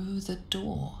through the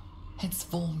door, its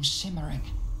form shimmering.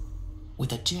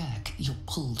 With a jerk, you're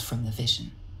pulled from the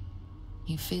vision.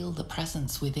 You feel the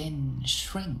presence within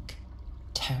shrink,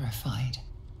 terrified.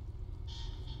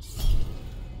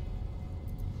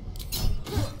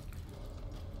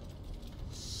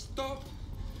 stop,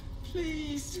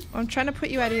 please. I'm trying to put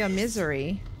you out of your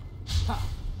misery.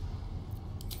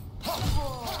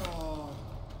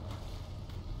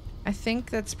 I think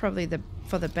that's probably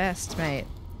for the best, mate.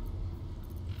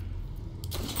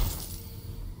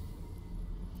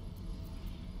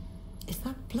 Is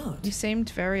that blood? You seemed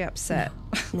very upset.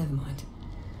 No, never mind.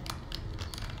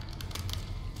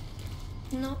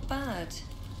 Not bad.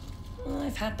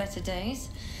 I've had better days.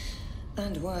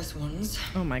 And worse ones.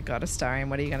 Oh my god, Astarion,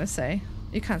 what are you going to say?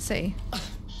 You can't see.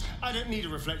 I don't need a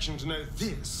reflection to know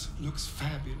this looks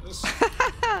fabulous.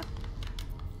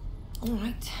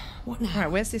 Alright, what now?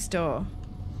 Alright, where's this door?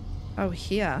 Oh,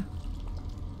 here.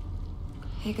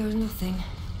 Here goes nothing.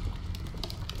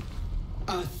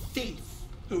 A thief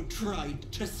who tried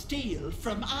to steal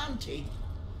from Auntie.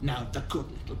 Now the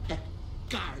good little pet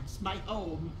guards my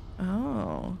home.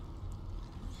 Oh.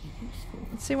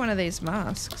 Let's see one of these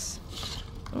masks.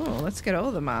 Oh, let's get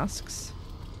all the masks.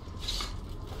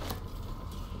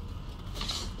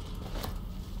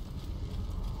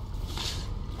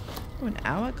 Oh, an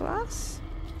hourglass?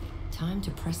 Time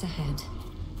to press ahead.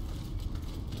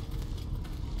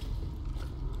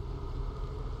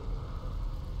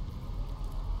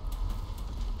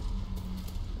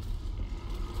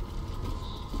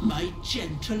 My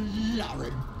gentle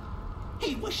Lauren.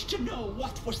 He wished to know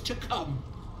what was to come.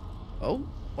 Oh,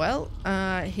 well,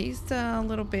 he's a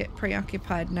little bit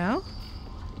preoccupied now.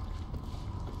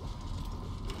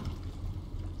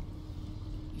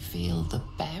 You feel the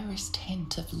barest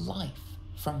hint of life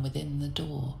from within the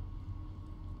door.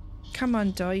 Come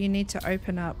on, door, you need to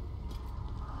open up.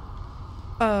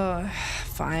 Oh,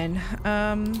 fine.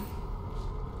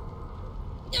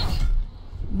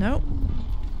 Nope.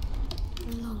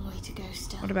 A long way to go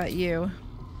still. What about you?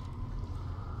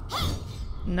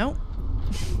 Nope.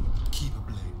 Keep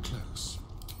a blade close.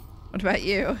 What about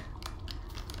you?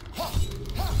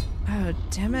 Oh,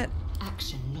 damn it.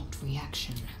 Action, not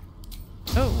reaction.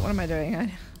 Oh, what am I doing? I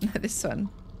know this one.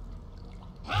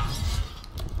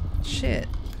 Shit.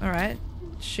 Alright.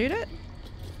 Shoot it?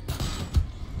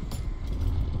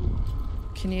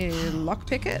 Can you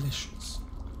lockpick it? Delicious.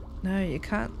 No, you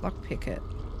can't lockpick it.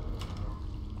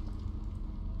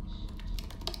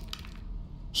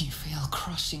 You feel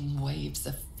crushing waves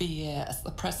of fear as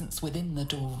the presence within the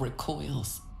door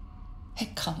recoils.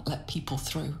 It can't let people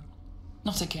through.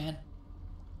 Not again.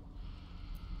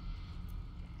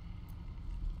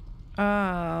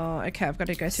 Oh, okay, I've got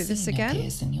to go through this Scene again.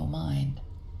 appears in your mind.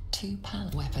 2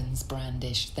 weapons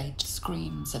brandished, they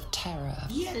screams of terror.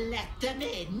 You let them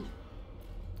in?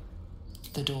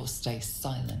 The door stays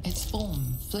silent. Its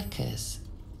form flickers,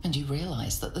 and you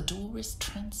realize that the door is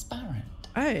transparent.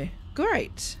 Oh,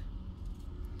 great.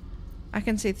 I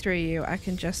can see through you. I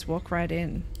can just walk right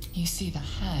in. You see the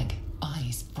hag,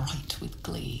 eyes bright with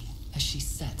glee, as she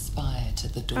sets fire to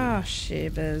the door. Oh,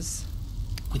 shivers.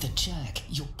 With a jerk,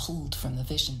 you're pulled from the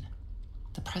vision.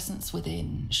 The presence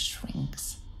within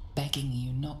shrinks, begging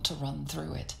you not to run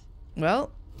through it.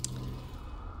 Well,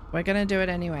 we're gonna do it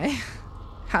anyway.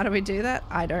 How do we do that?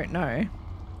 I don't know.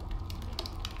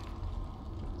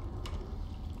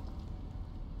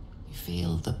 You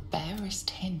feel the barest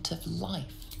hint of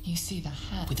life. You see the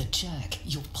hag. With a jerk,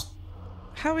 you're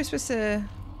How are we supposed to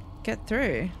get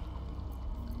through?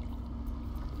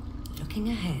 Looking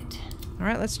ahead.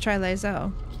 Alright, let's try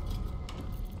laser.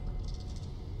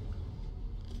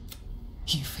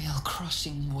 You feel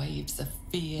crushing waves of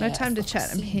fear. No time to as chat,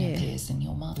 I'm scene here. Appears in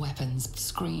your mind. Weapons,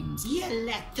 screams. You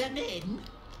let them in?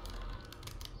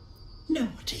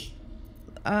 Naughty.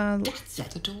 That's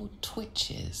it. The door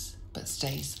twitches, but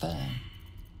stays firm.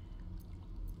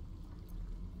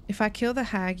 If I kill the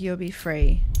hag, you'll be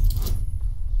free.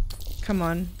 Come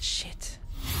on. Shit.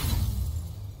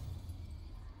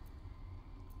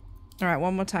 Alright,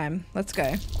 one more time. Let's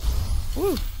go.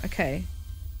 Woo, okay.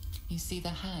 You see the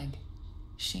hag.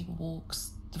 She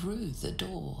walks through the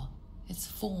door, its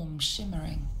form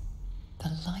shimmering.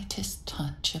 The lightest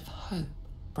touch of hope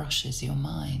brushes your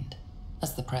mind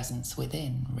as the presence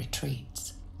within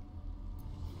retreats.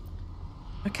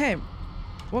 Okay,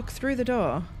 walk through the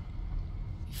door.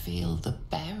 You feel the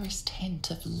barest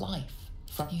hint of life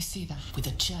from you see that with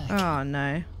a jerk. Oh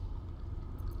no.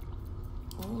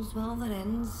 All's well that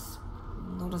ends.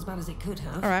 Not as bad as it could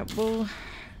have. Alright, well,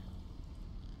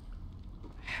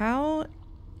 how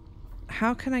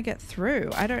can I get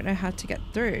through? I don't know how to get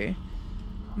through.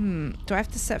 Do I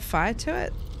have to set fire to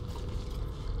it?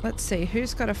 Let's see,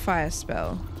 who's got a fire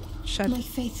spell? My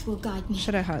faith will guide me.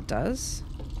 Shadowheart does.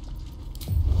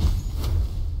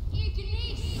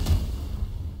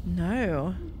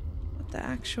 No. What the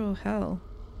actual hell?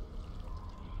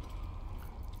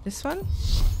 This one?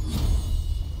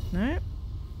 No.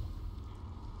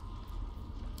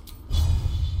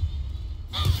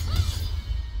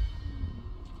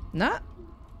 Nah.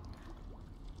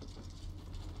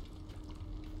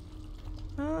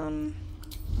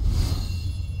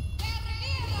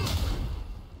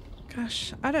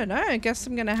 Gosh, I don't know. I guess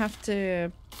I'm gonna have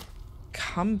to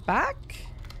come back.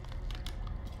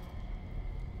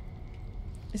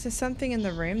 Is there something in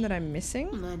the room that I'm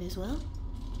missing? Might as well.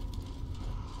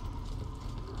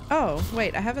 Oh,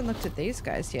 wait, I haven't looked at these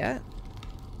guys yet.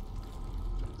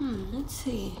 Let's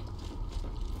see.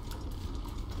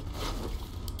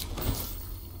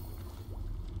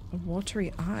 A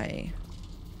watery eye.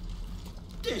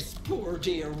 This poor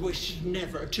dear wished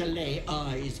never to lay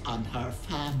eyes on her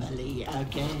family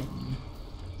again.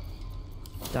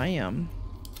 Damn.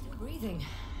 Breathing,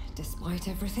 despite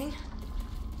everything.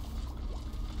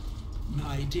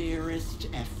 My dearest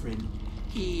Ephraim,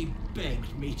 he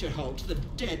begged me to halt the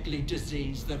deadly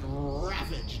disease that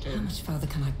ravaged him. How much further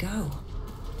can I go?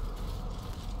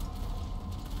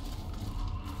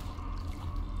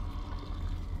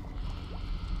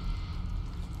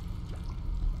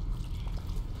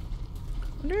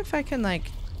 I wonder if I can,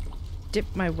 like, dip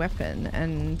my weapon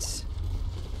and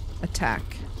attack.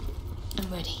 I'm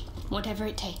ready. Whatever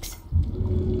it takes.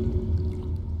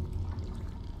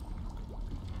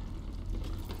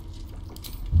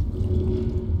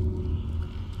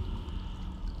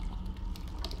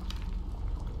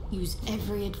 Use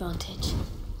every advantage.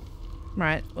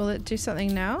 Right, will it do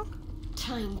something now?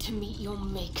 Time to meet your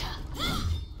maker.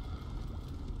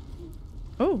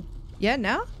 Oh, yeah,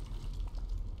 now?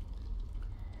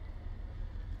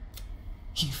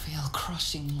 You feel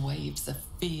crushing waves of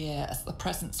fear as the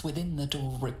presence within the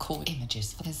door record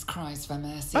images. His cries for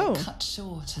mercy are cut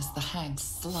short as the hag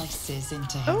slices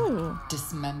into him,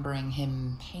 dismembering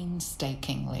him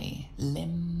painstakingly,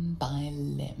 limb by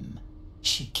limb.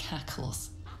 She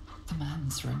cackles, the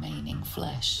man's remaining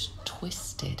flesh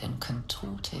twisted and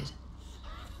contorted,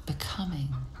 becoming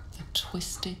the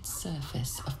twisted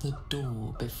surface of the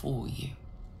door before you.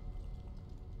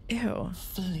 Ew.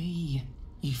 Flee.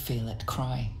 You feel it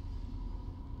cry.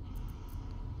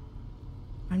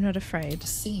 I'm not afraid. A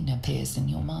scene appears in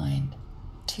your mind.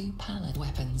 Two pallid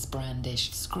weapons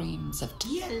brandished, screams of...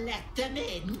 You let them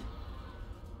in?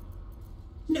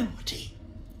 Naughty.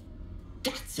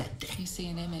 That's a day. You see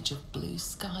an image of blue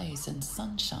skies and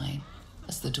sunshine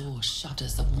as the door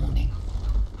shudders a warning.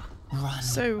 Run.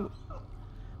 So,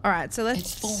 alright, so let's...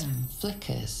 Its form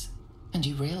flickers, and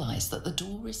you realize that the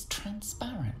door is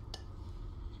transparent.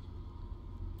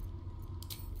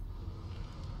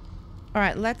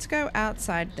 Alright, let's go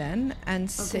outside then and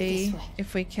see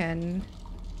if we can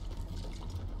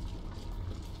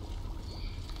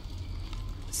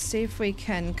see if we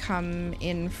can come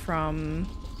in from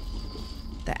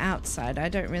the outside. I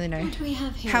don't really know What do we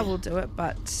have here? how we'll do it,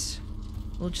 but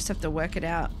we'll just have to work it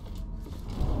out.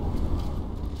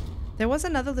 There was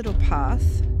another little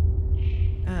path.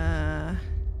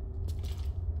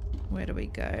 Where do we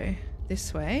go?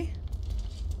 This way.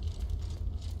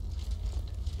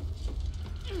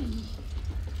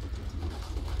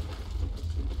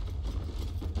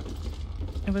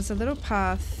 It was a little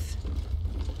path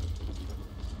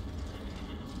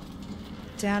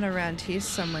down around here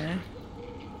somewhere.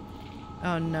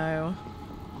 Oh no.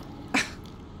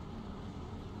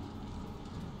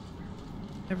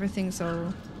 Everything's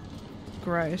all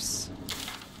gross.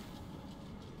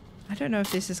 I don't know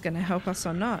if this is going to help us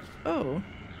or not. Oh.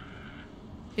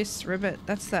 Hiss ribbit.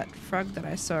 That's that frog that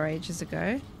I saw ages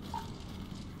ago.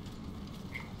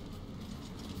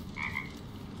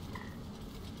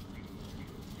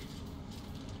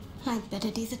 I'd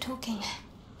better do the talking.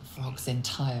 The frog's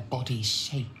entire body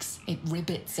shakes. It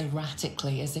ribbits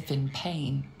erratically as if in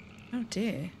pain. Oh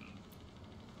dear.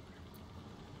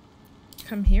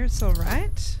 Come here, it's all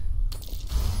right.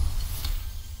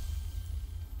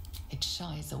 It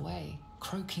shies away,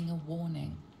 croaking a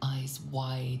warning, eyes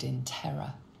wide in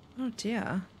terror. Oh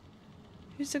dear.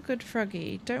 Who's a good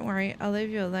froggy? Don't worry, I'll leave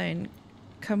you alone.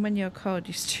 Come when you're cold,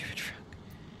 you stupid frog.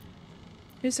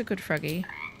 Who's a good froggy?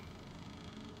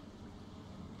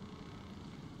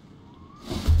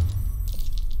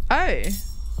 Oh.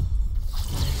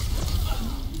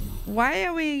 Why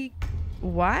are we...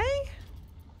 Why?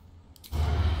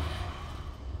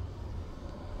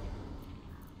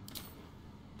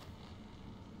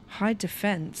 High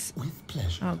defense. With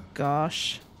pleasure. Oh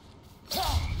gosh.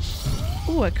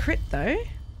 Ooh, a crit though.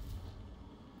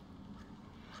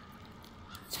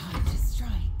 Time to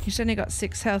strike. He's only got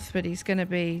 6 health, but he's gonna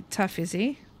be tough, is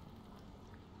he?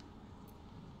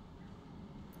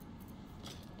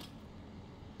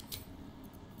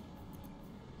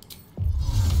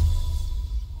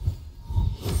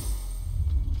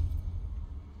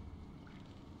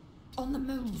 On the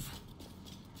move.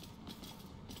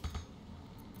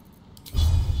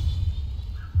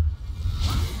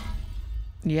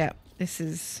 Yeah, this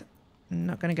is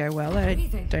not going to go well. I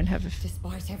don't have.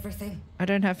 Despite everything. I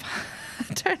don't have.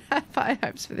 I don't have high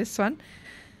hopes for this one.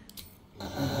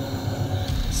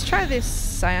 Let's try this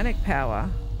psionic power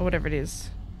or whatever it is.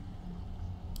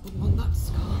 Would want that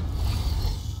scar.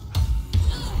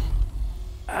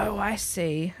 Oh, I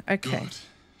see. Okay. Good.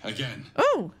 Again.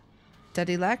 Oh,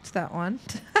 Daddy liked that one.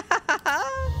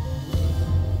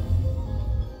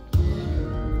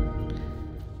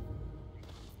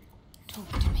 Talk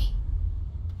to me.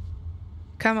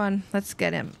 Come on, let's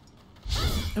get him.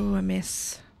 Oh, a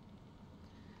miss.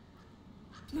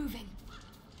 Moving.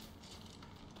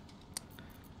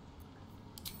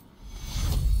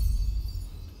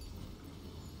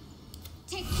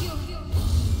 Take you.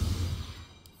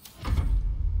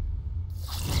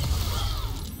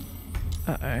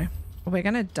 Uh-oh. We're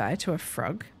gonna die to a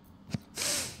frog.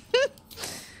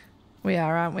 We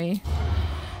are, aren't we?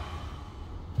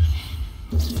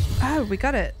 Oh, we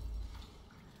got it.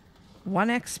 1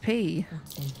 XP.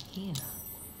 What's in here?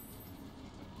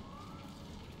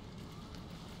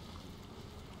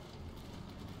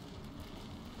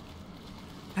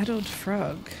 Adult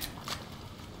frog.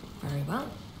 Very well.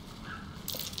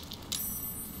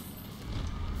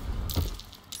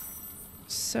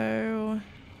 So...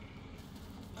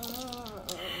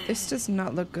 This does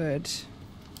not look good.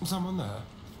 Someone there?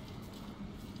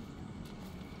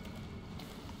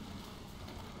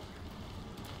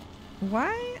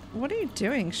 Why? What are you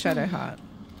doing, Shadowheart?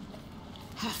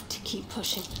 Have to keep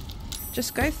pushing.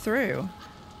 Just go through.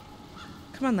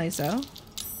 Come on, Lae'zel.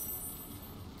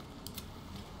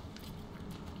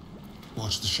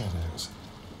 Watch the shadows.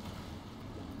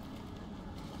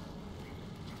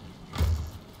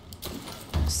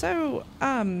 So,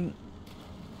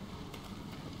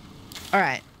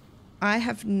 alright. I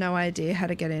have no idea how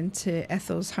to get into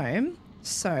Ethel's home.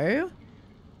 So,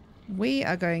 we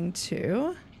are going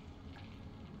to...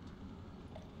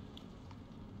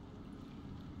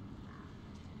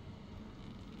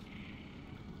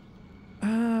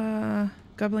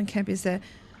 Goblin camp is there.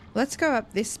 Let's go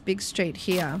up this big street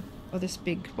here. Or this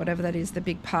big, whatever that is, the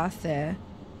big path there.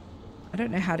 I don't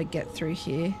know how to get through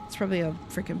here. It's probably a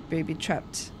freaking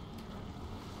booby-trapped.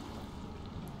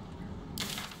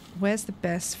 Where's the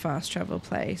best fast travel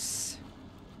place?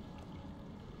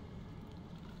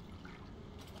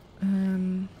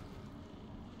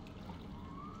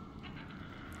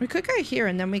 We could go here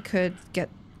and then we could get...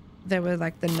 There were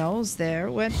like the knolls there,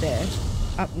 weren't there?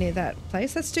 Up near that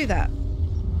place. Let's do that.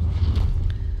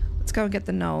 Let's go and get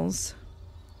the knolls.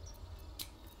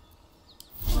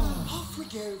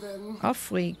 we go then.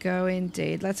 Off we go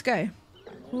indeed. Let's go.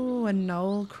 Ooh, a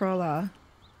knoll crawler.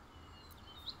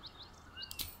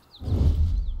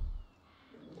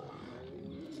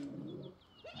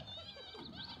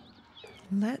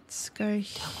 Let's go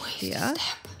here.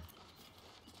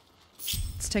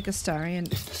 Let's take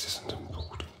Astarion If this isn't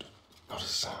important, not a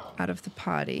sound. out of the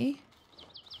party.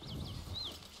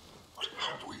 What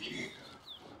have we here?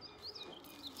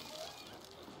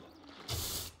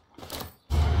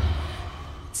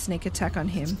 Sneak attack on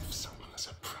him. If someone has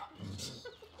a prize.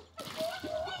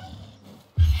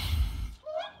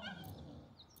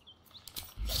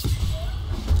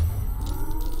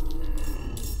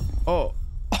 Oh.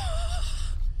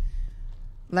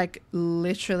 Like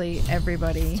literally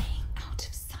everybody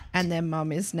and their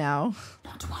mum is now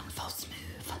Not one false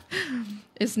move.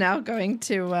 is now going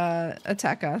to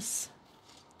attack us.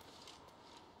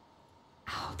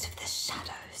 Out of the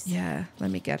shadows. Yeah, let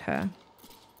me get her.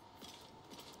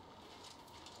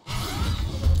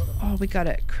 Oh, we got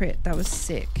it. Crit. That was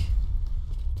sick.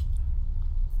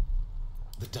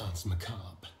 The dance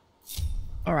macabre.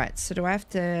 All right, so do I have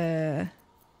to...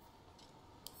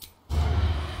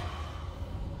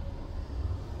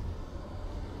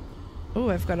 Oh,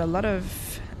 I've got a lot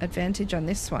of advantage on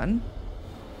this one.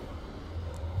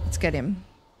 Let's get him.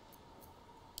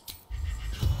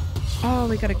 Oh,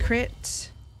 we got a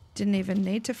crit. Didn't even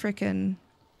need to frickin'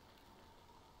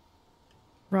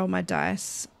 roll my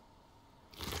dice.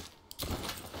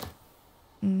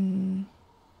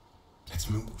 Let's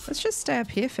move. Let's just stay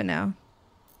up here for now.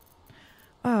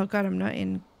 Oh god, I'm not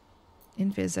in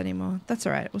Viz anymore. That's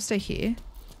all right. We'll stay here.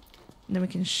 And then we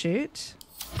can shoot.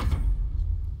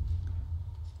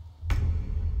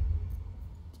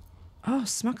 Oh,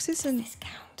 Smocks isn't... This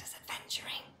count as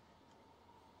adventuring.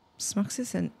 Smocks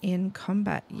isn't in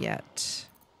combat yet.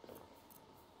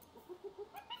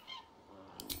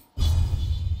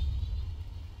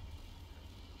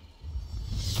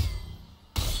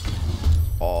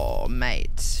 Oh,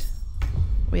 mate.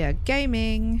 We are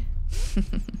gaming.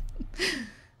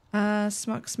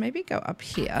 Smocks, maybe go up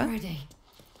here. Ready.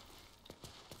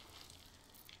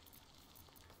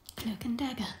 Cloak and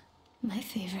dagger. My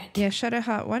favorite. Yeah,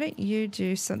 Shadowheart, why don't you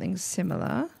do something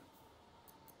similar?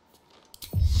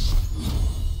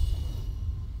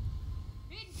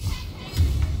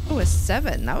 Oh, a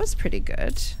 7. That was pretty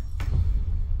good.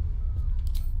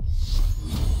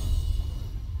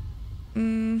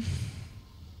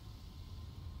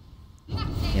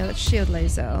 Yeah, let's shield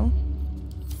Lae'zel.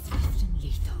 Swift and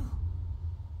lethal.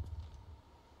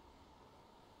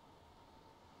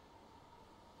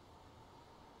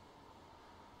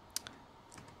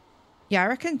 Yeah, I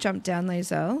reckon jump down,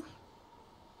 Lae'zel.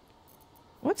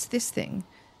 What's this thing?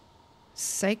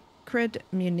 Sacred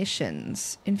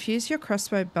munitions. Infuse your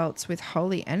crossbow bolts with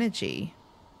holy energy.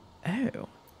 Oh.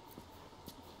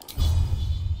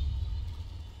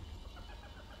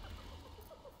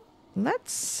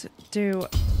 Let's do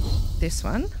this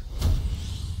one.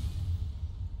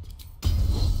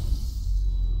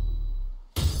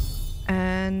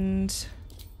 And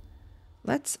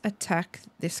let's attack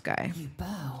this guy. You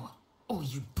bow or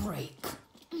you break.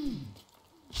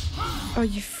 Oh,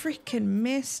 you freaking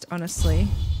missed, honestly.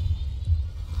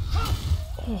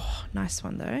 Oh, nice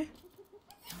one, though.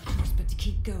 But to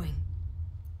keep going.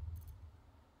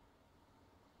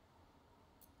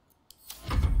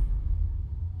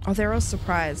 Oh, they're all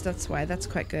surprised. That's why. That's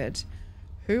quite good.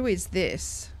 Who is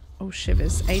this? Oh,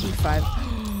 shivers. 85.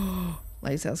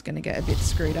 Lae'zel's going to get a bit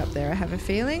screwed up there, I have a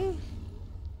feeling.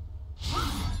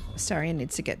 Astarion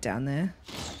needs to get down there.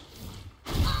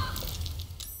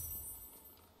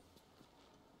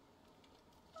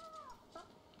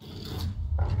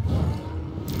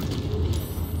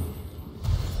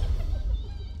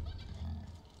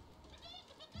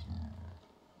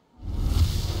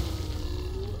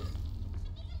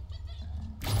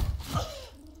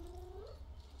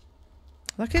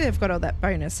 Lucky they've got all that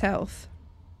bonus health.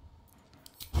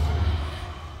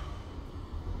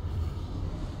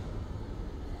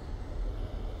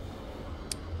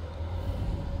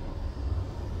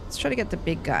 Let's try to get the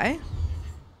big guy.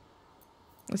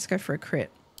 Let's go for a crit.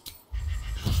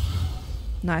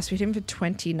 Nice, we hit him for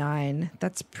 29.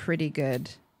 That's pretty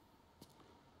good.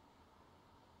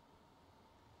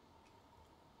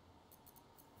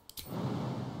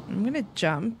 I'm gonna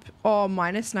jump. Oh,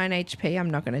 minus 9 HP. I'm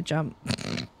not gonna jump.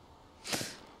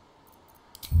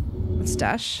 Let's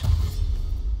dash.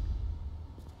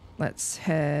 Let's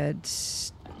head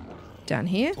down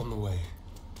here. On the way.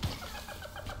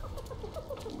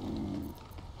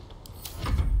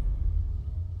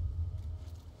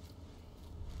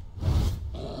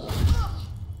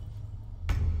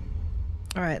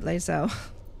 Alright, Lae'zel.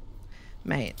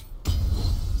 Mate.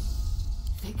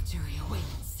 Victory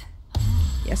awaits.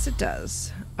 Yes, it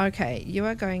does. Okay, you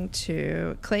are going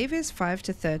to... Cleave is 5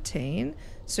 to 13.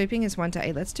 Sweeping is 1 to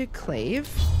 8. Let's do cleave.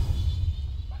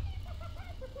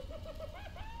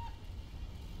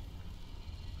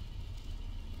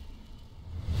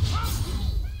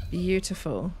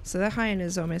 Beautiful. So the hyena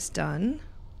is almost done.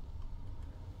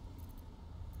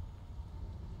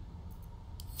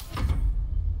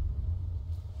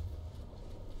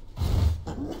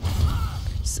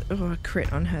 So, oh, a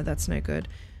crit on her. That's no good.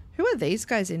 Who are these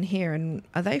guys in here, and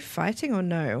are they fighting or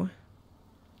no?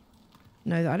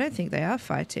 No, I don't think they are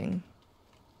fighting.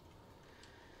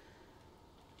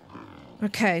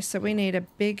 Okay, so we need a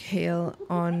big heal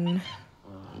on...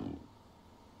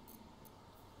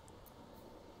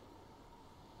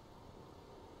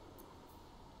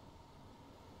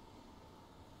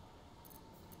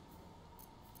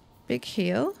 Big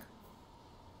heal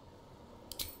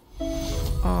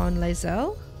on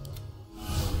Lae'zel.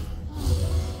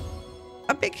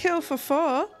 A big heal for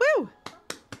 4. Woo!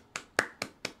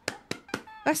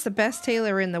 That's the best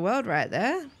healer in the world right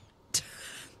there.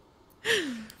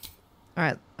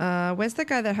 Alright, where's the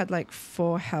guy that had like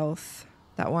 4 health?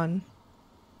 That one.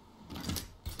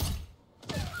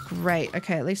 Great.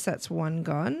 Okay, at least that's 1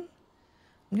 gone.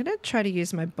 I'm gonna try to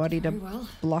use my body to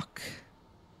block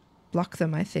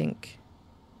them, I think.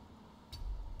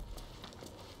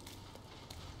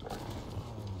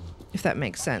 If that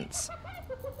makes sense.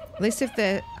 At least if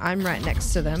I'm right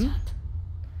next to them,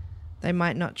 they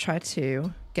might not try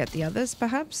to get the others,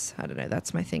 perhaps. I don't know,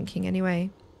 that's my thinking anyway.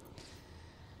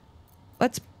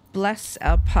 Let's bless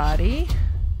our party.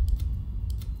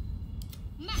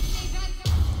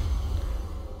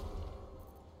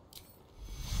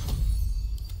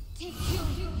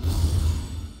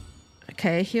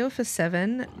 Okay, heal for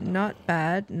 7. Not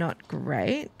bad, not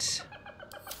great.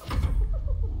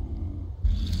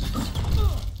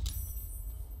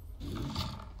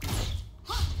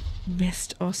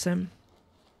 Missed, awesome.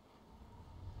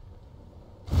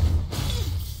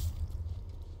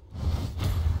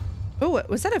 Oh,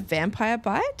 was that a vampire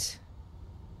bite?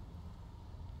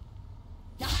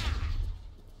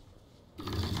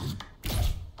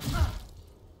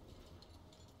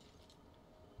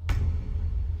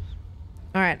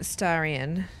 All right,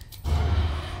 Astarion.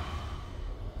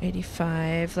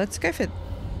 85. Let's go for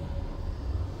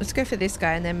this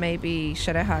guy, and then maybe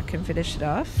Shadowheart can finish it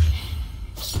off.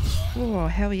 Oh,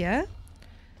 hell yeah.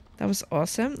 That was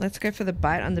awesome. Let's go for the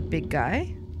bite on the big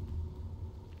guy.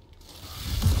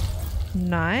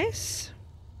 Nice.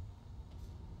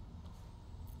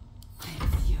 I am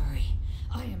fury.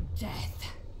 I am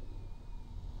death.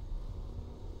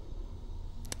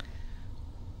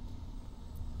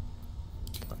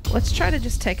 Let's try to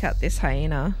just take out this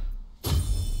hyena.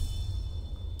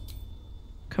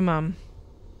 Come on.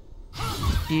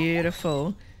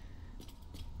 Beautiful.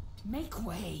 Make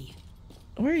way.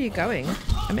 Where are you going?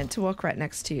 I meant to walk right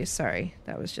next to you. Sorry.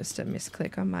 That was just a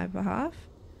misclick on my behalf.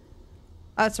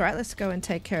 Oh, it's alright. Let's go and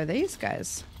take care of these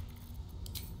guys.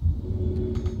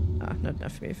 Oh, not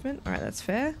enough movement. Alright, that's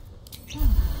fair.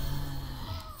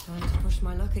 Trying to push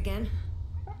my luck again.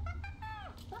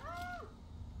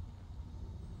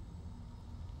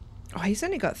 Oh, he's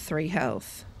only got 3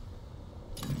 health.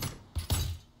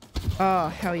 Oh,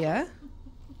 hell yeah.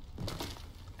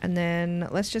 And then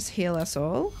let's just heal us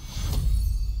all.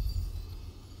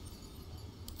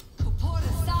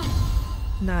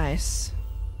 Nice.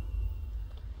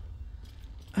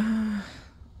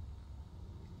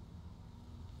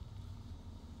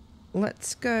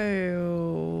 Let's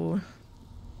go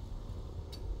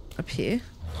up here.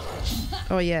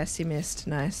 Oh yes, he missed.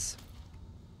 Nice.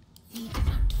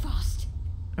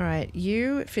 Alright,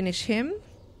 you finish him.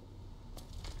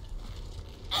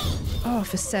 Oh,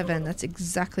 for 7. That's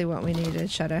exactly what we needed,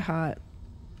 Shadowheart.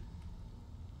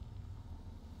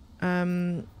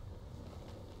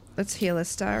 Let's heal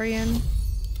Astarion.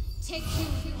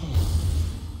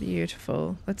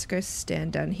 Beautiful. Let's go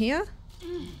stand down here.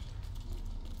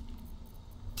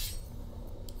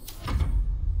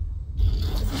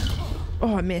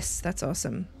 Oh, I missed. That's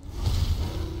awesome.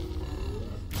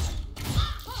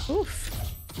 Oof.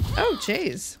 Oh,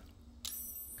 jeez.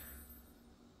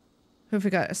 Who have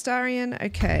we got? Astarion.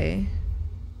 Okay.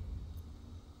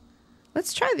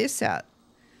 Let's try this out.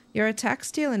 Your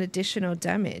attacks deal an additional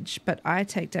damage, but I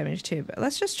take damage too. But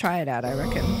let's just try it out, I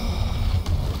reckon.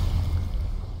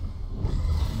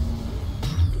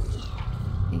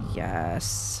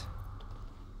 Yes.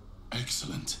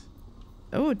 Excellent.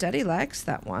 Oh, Daddy likes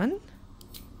that one.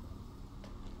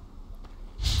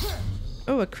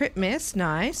 Oh, a crit miss.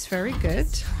 Nice. Very good.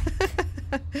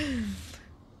 You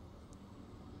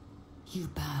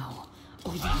bow,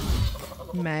 or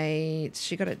you... Mate,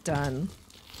 she got it done.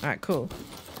 All right, cool.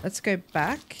 Let's go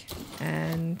back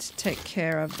and take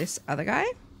care of this other guy.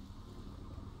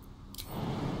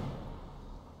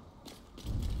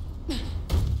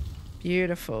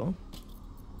 Beautiful.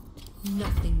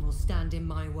 Nothing will stand in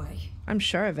my way. I'm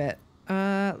sure of it.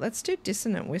 Let's do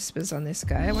dissonant whispers on this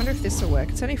guy. I wonder if this will work.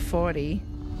 It's only 40.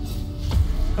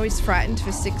 Oh, he's frightened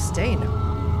for 16.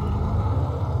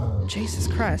 Jesus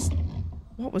Christ.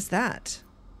 What was that?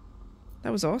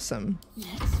 That was awesome.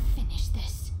 Let's finish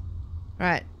this.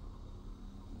 Right.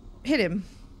 Hit him.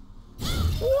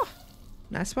 Ooh.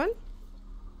 Nice one.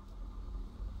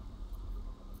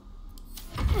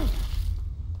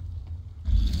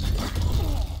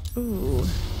 Ooh.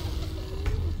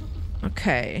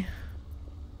 Okay.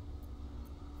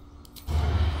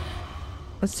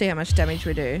 Let's see how much damage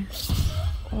we do.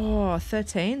 Oh,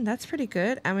 13. That's pretty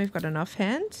good. And we've got an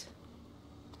offhand.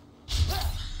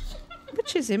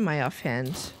 Which is in my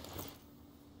offhand.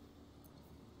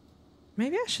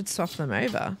 Maybe I should swap them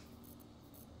over.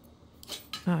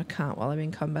 Oh, I can't while I'm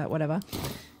in combat. Whatever.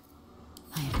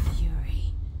 I am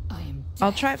fury. I am death.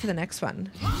 I'll try it for the next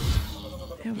one.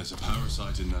 There's a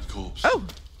parasite in that corpse. Oh!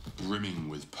 Brimming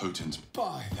with potent...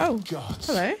 By the Oh, gods.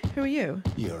 hello. Who are you?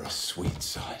 You're a sweet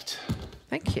sight.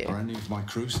 Thank you. Are any of my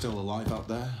crew still alive up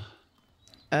there?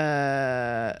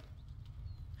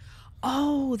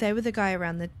 Oh, they were the guy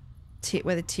around the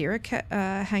where the tier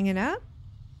are hanging out?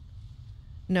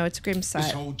 No, it's Grim This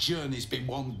Sight. whole journey's been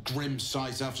one grim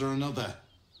sight after another.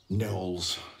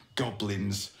 Gnolls,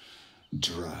 goblins,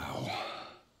 drow.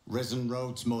 Resin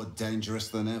Road's more dangerous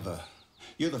than ever.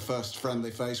 You're the first friendly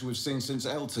face we've seen since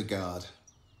Eltergard.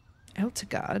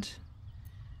 Eltergard?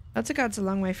 Eltergard's a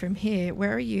long way from here.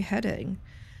 Where are you heading?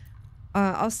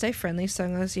 I'll stay friendly so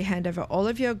long as you hand over all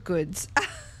of your goods.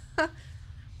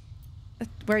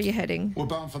 Where are you heading? We're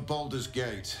bound for Baldur's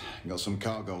Gate. Got some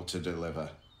cargo to deliver.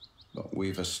 But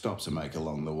we've a stop to make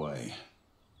along the way.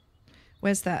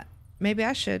 Where's that? Maybe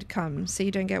I should come so you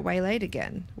don't get waylaid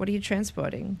again. What are you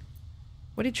transporting?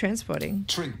 What are you transporting?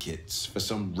 Trinkets for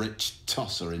some rich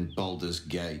tosser in Baldur's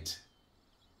Gate.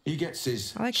 He gets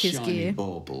his, I like his shiny gear.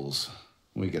 baubles.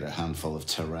 We get a handful of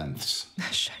Tarenths.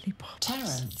 Shiny baubles.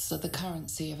 Tarenths are the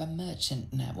currency of a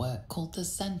merchant network called the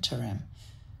Centaurum.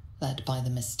 Led by the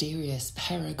mysterious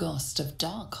Paragost of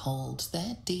Darkhold,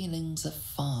 their dealings are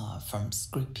far from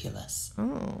scrupulous.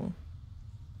 Oh.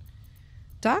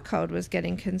 Darkhold was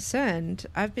getting concerned.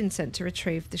 I've been sent to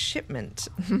retrieve the shipment.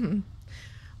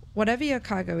 Whatever your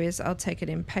cargo is, I'll take it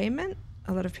in payment.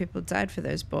 A lot of people died for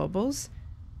those baubles.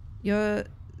 Your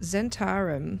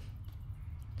Zentarum.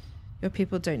 Your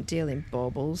people don't deal in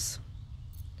baubles.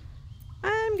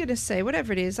 I'm going to say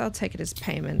whatever it is, I'll take it as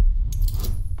payment.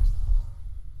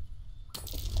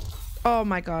 Oh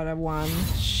my god, I won.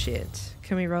 Shit.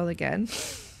 Can we roll again?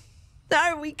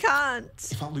 No, we can't.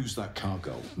 If I lose that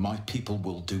cargo, my people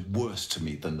will do worse to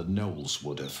me than the Gnolls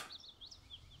would have.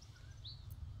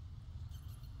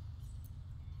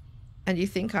 And you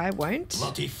think I won't?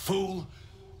 Bloody fool!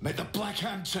 May the Black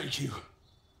Hand take you!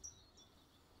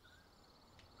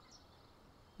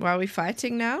 Well, are we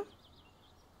fighting now?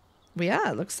 We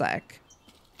are, it looks like.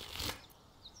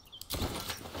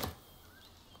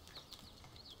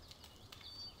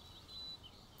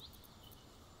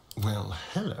 Well,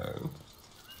 hello.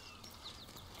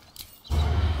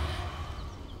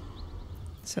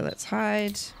 So let's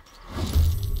hide.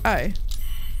 Oh.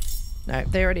 No,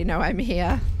 they already know I'm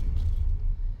here.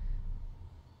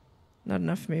 Not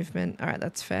enough movement. All right,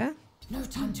 that's fair. No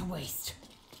time to waste.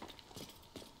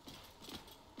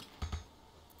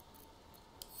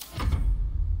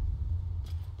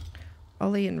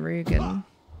 Ollie and Rugen.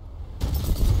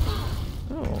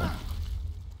 Oh.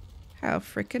 How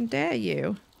frickin' dare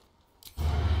you?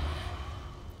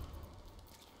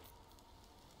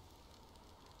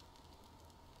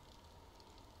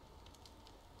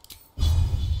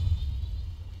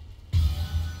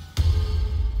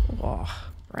 Oh,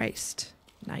 braced.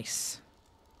 Nice.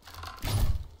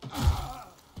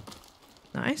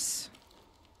 Nice.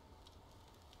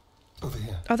 Over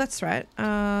here. Oh, that's right.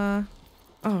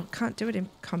 Oh, can't do it in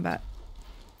combat.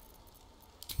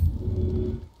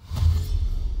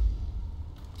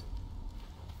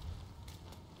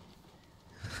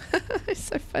 It's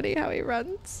so funny how he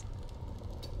runs.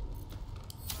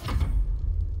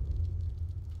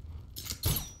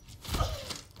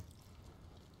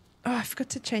 Oh, I forgot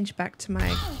to change back to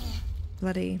my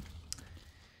bloody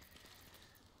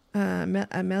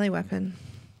melee weapon.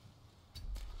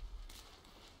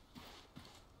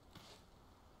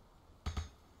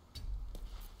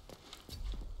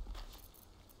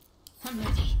 I'm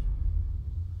ready.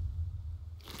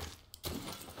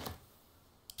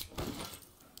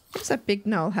 What does that big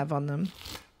knoll have on them?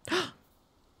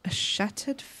 A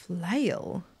shattered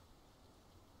flail.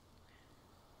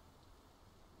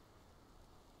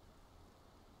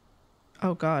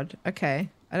 Oh god, okay.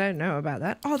 I don't know about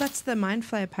that. Oh, that's the mind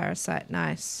flayer parasite.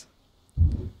 Nice.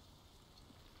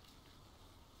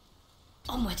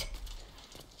 Onward.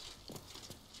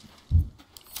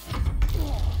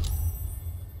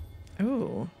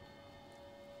 Ooh.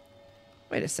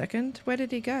 Wait a second. Where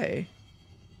did he go?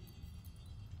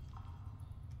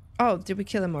 Oh, did we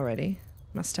kill him already?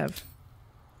 Must have.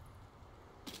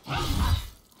 Go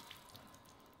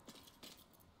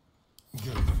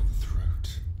for the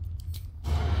throat.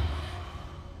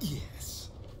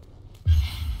 Yes.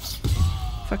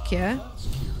 Fuck yeah. That's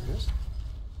curious.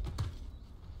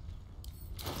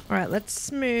 Alright,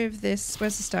 let's move this.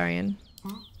 Where's Astarion?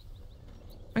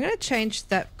 I'm going to change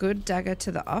that good dagger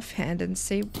to the offhand and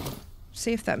see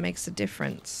if that makes a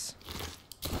difference.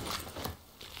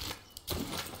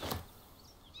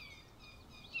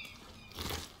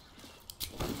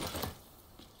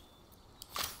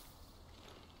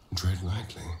 Tread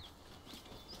lightly.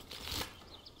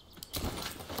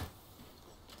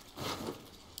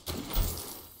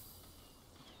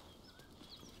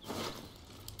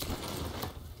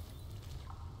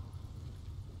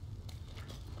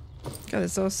 God,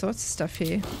 there's all sorts of stuff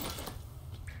here.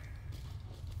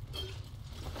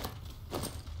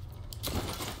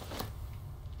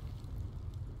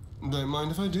 Don't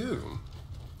mind if I do.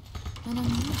 An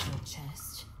unusual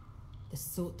chest. The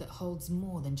sort that holds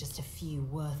more than just a few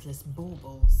worthless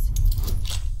baubles.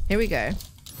 Here we go.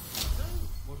 So,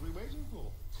 what are we waiting for?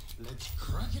 Let's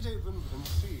crack it open and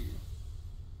see.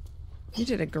 You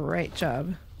did a great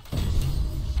job.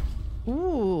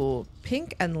 Ooh,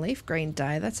 pink and leaf green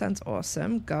dye. That sounds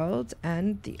awesome. Gold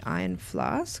and the iron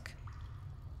flask.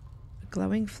 A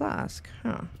glowing flask.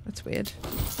 Huh, that's weird.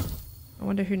 I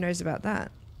wonder who knows about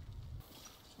that.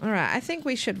 Alright, I think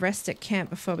we should rest at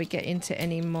camp before we get into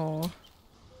any more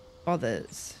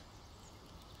bothers.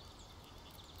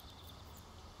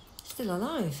 Still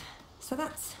alive. So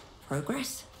that's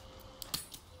progress.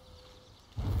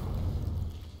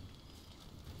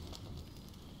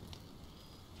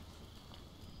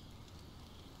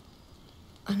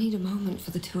 I need a moment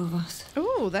for the two of us.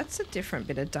 Ooh, that's a different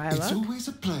bit of dialogue. It's always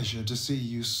a pleasure to see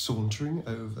you sauntering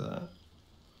over.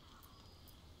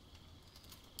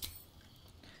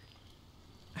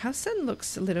 Halson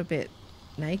looks a little bit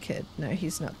naked. No,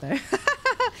 he's not though.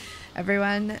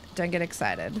 Everyone, don't get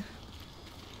excited.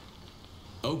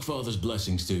 Oakfather's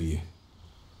blessings to you.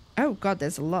 Oh god,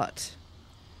 there's a lot.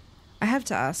 I have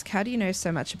to ask, how do you know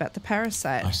so much about the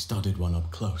parasite? I studied one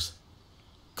up close.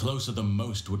 Closer than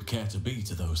most would care to be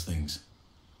to those things.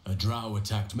 A drow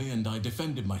attacked me and I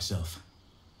defended myself.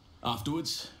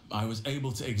 Afterwards, I was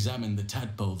able to examine the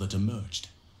tadpole that emerged.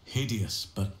 Hideous,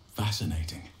 but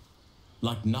fascinating.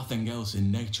 Like nothing else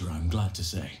in nature, I'm glad to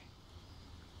say.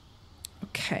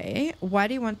 Okay, why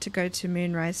do you want to go to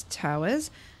Moonrise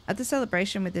Towers? At the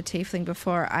celebration with the tiefling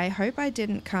before, I hope I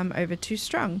didn't come over too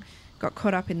strong. Got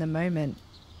caught up in the moment.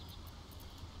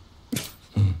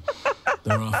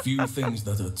 There are few things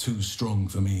that are too strong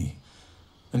for me.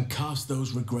 And cast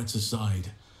those regrets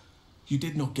aside. You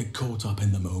did not get caught up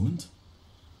in the moment.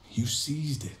 You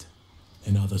seized it.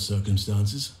 In other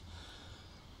circumstances,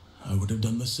 I would have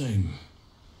done the same.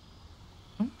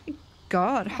 Oh my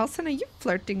god, Halson, are you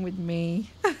flirting with me?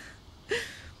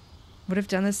 Would have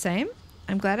done the same?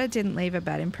 I'm glad I didn't leave a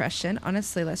bad impression.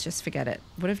 Honestly, let's just forget it.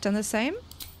 Would have done the same?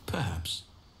 Perhaps.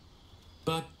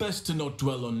 But best to not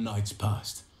dwell on nights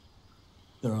past.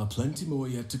 There are plenty more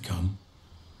yet to come.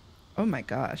 Oh my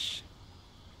gosh.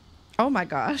 Oh my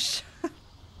gosh.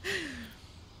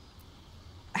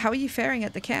 How are you faring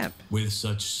at the camp? With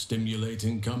such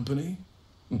stimulating company?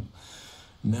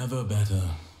 Never better.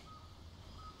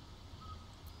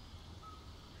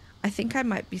 I think I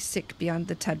might be sick beyond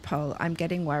the tadpole. I'm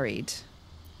getting worried.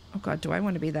 Oh god, do I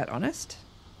want to be that honest?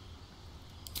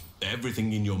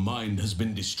 Everything in your mind has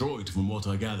been destroyed from what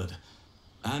I gathered.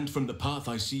 And from the path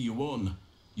I see you on,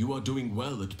 you are doing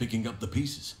well at picking up the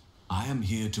pieces. I am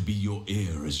here to be your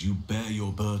ear as you bear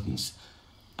your burdens,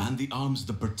 and the arms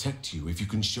that protect you if you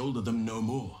can shoulder them no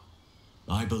more.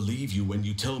 I believe you when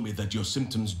you tell me that your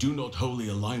symptoms do not wholly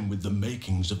align with the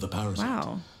makings of the parasite.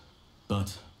 Wow.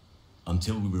 But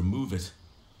until we remove it,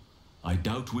 I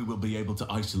doubt we will be able to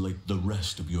isolate the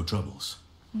rest of your troubles.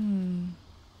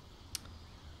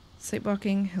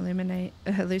 Sleepwalking,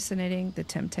 hallucinating, the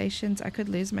temptations. I could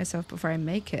lose myself before I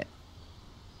make it.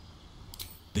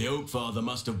 The Oakfather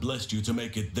must have blessed you to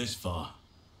make it this far.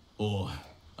 Or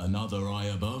Another eye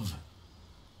above.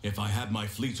 If I had my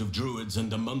fleet of druids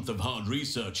and a month of hard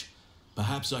research,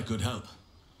 perhaps I could help.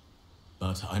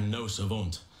 But I'm no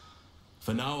savant.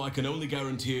 For now, I can only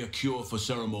guarantee a cure for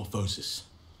ceremorphosis.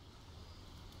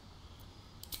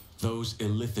 Those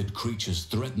illithid creatures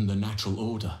threaten the natural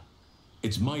order.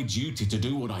 It's my duty to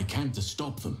do what I can to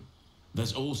stop them.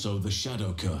 There's also the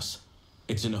Shadow Curse.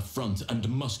 It's an affront and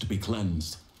must be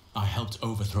cleansed. I helped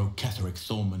overthrow Ketheric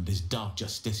Thorm and his Dark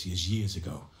Justiciars years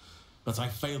ago, but I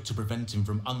failed to prevent him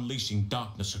from unleashing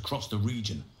darkness across the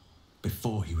region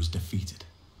before he was defeated.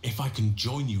 If I can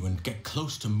join you and get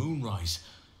close to Moonrise,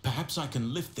 perhaps I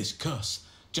can lift this curse,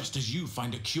 just as you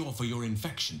find a cure for your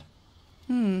infection.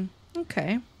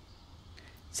 Okay.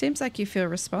 Seems like you feel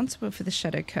responsible for the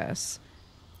Shadow Curse.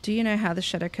 Do you know how the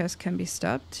Shadow Curse can be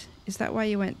stopped? Is that why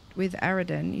you went with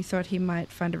Aradin? You thought he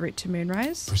might find a route to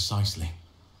Moonrise? Precisely.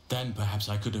 Then perhaps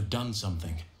I could have done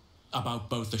something about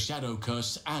both the Shadow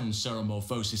Curse and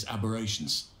ceremorphosis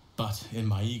aberrations. But in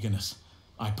my eagerness,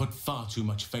 I put far too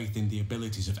much faith in the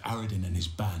abilities of Aradin and his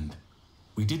band.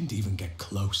 We didn't even get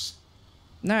close.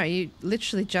 No, you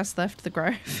literally just left the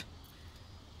grove.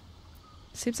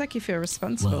 Seems like you feel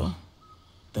responsible. Well,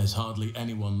 there's hardly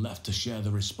anyone left to share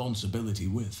the responsibility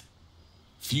with.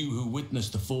 Few who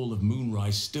witnessed the fall of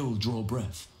Moonrise still draw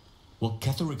breath. What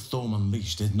Ketheric Thorm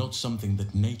unleashed is not something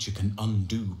that nature can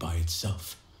undo by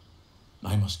itself.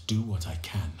 I must do what I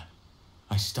can.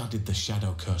 I studied the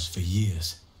Shadow Curse for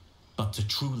years, but to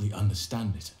truly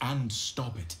understand it and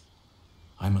stop it,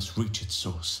 I must reach its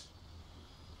source.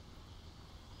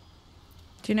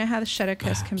 Do you know how the Shadow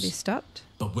Curse can be Perhaps. stopped?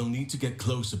 But we'll need to get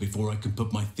closer before I can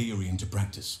put my theory into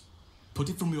practice. Put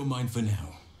it from your mind for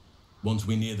now. Once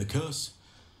we're near the curse,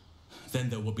 then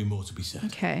there will be more to be said.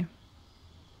 Okay.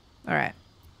 All right.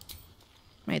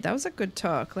 Mate, that was a good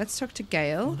talk. Let's talk to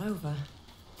Gale. Not over,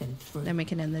 then through. Then we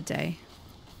can end the day.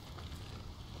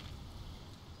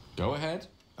 Go ahead.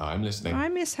 I'm listening. I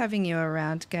miss having you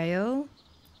around, Gale.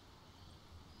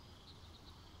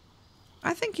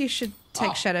 I think you should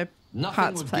take Shadow Nothing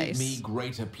Heart's would place. give me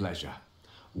greater pleasure.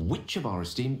 Which of our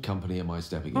esteemed company am I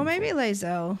stepping Or in maybe for?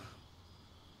 Lae'zel.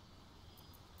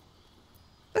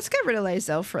 Let's get rid of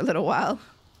Lae'zel for a little while.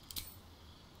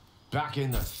 Back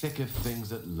in the thick of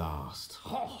things at last.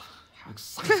 Oh, how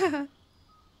exciting.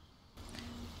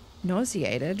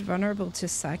 Nauseated, vulnerable to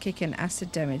psychic and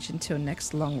acid damage until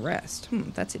next long rest.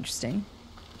 That's interesting.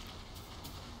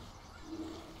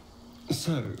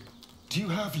 So, do you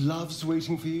have loves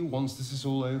waiting for you once this is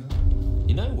all over?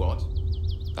 You know what?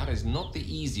 That is not the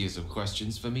easiest of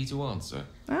questions for me to answer.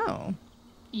 Oh.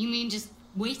 You mean just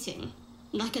waiting?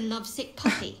 Like a lovesick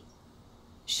puppy?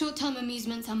 Short-term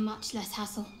amusements are much less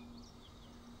hassle.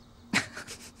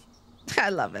 I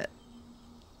love it.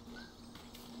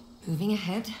 Moving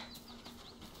ahead.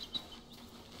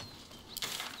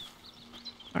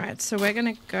 All right, so we're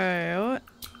going to go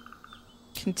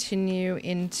continue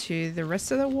into the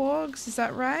rest of the wargs. Is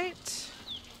that right?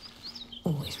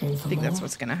 Always room for I think more. that's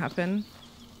what's going to happen.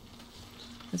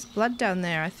 There's blood down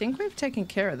there. I think we've taken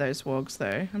care of those wargs,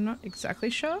 though. I'm not exactly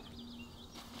sure.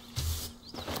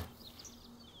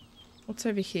 What's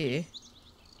over here?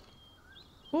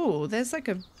 Oh, there's like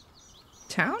a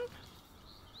town?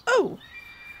 Oh!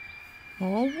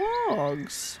 More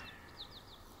wargs.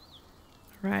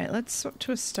 Right, let's swap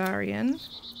to Astarion.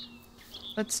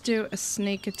 Let's do a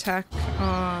sneak attack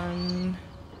on...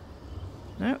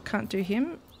 No, can't do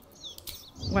him.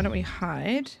 Why don't we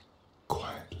hide?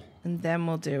 Quietly. And then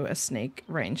we'll do a sneak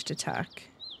ranged attack.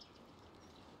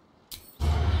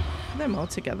 Put them all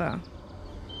together.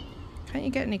 Can't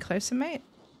you get any closer, mate?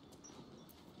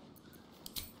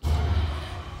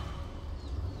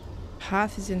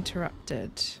 Path is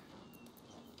interrupted.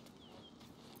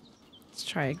 Let's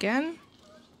try again.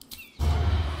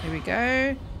 Here we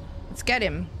go. Let's get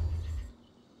him.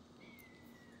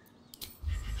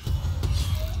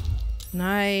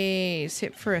 Nice.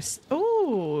 Hit for us.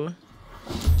 Ooh.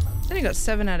 Only got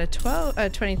 7 out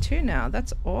of 22 now.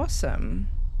 That's awesome.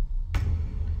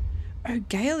 Oh,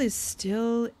 Gale is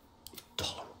still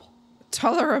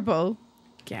tolerable.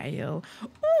 Gale.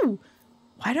 Ooh.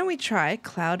 Why don't we try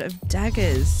Cloud of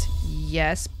Daggers?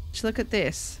 Yes. Look at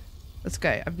this. Let's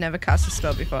go. I've never cast a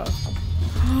spell before.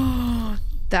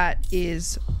 That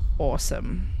is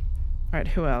awesome. All right,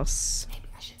 who else? Maybe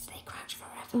I should stay crouched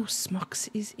forever. Oh, Smocks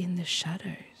is in the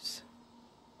shadows.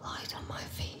 Light on my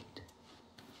feet.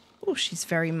 Oh, she's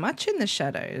very much in the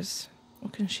shadows.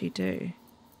 What can she do?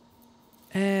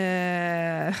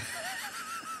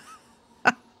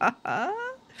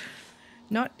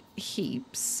 Not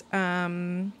heaps.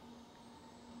 That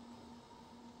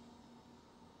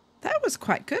was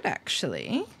quite good,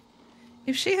 actually.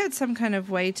 If she had some kind of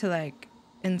way to like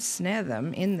ensnare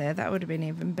them in there, that would have been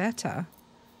even better.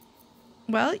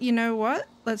 Well, you know what?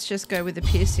 Let's just go with the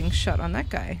piercing shot on that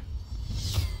guy.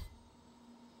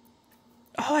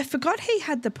 Oh, I forgot he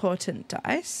had the portent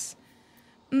dice.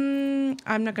 I'm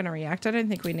not going to react. I don't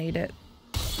think we need it.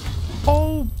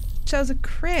 Oh, that was a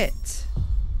crit.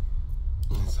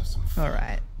 All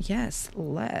right. Yes,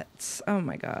 let's. Oh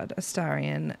my god.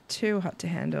 Astarion. Too hot to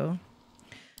handle.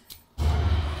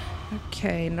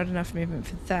 Okay, not enough movement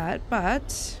for that,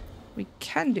 but we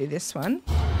can do this one.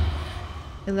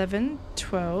 11,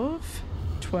 12,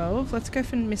 12. Let's go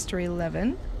for Mr.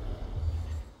 11.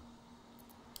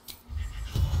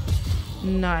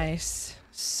 Nice.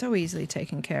 So easily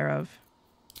taken care of.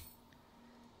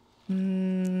 I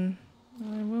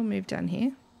will move down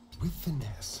here. With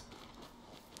finesse.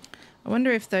 I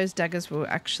wonder if those daggers will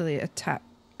actually attack,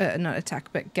 not attack,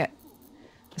 but get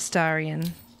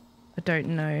Astarion. I don't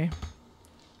know.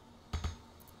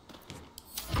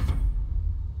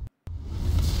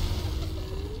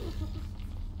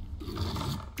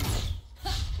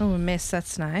 Oh, a miss.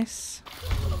 That's nice.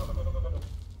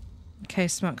 Okay,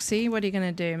 Smoxy, what are you going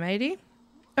to do, matey?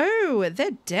 Oh,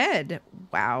 they're dead.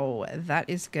 Wow, that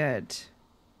is good.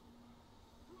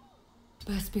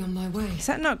 Best be on my way. Is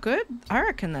that not good? I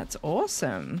reckon that's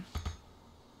awesome.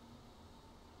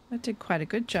 That did quite a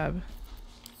good job.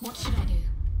 What should I do?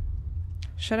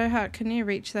 Shadowheart, can you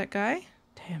reach that guy?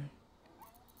 Damn.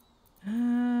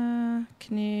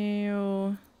 Can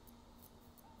you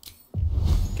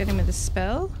get him with a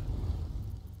spell?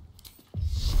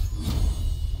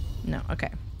 No, okay.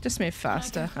 Just move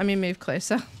faster. I mean, move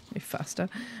closer. Move faster.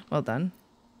 Well done.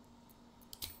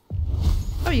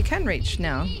 Oh, you can reach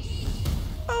now.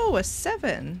 Oh, a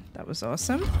 7. That was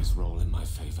awesome. Dice roll in my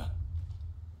favor.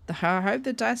 I hope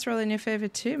the dice roll in your favor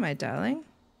too, my darling.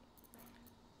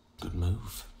 Good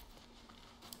move.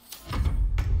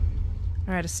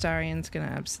 Alright, Astarion's gonna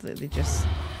absolutely just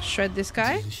shred this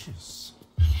guy. Delicious.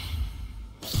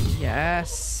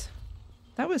 Yes.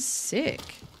 That was sick.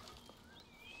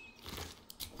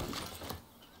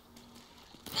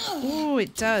 Oh,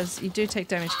 it does. You do take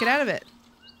damage. Get out of it.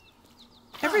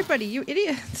 Everybody, you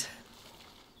idiot.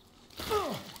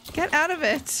 Get out of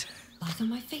it. Lies on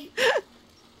my feet.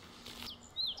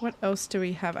 What else do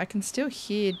we have? I can still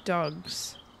hear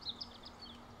dogs.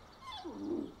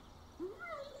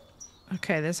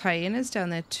 Okay, there's hyenas down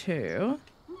there too.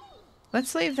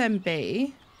 Let's leave them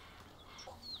be.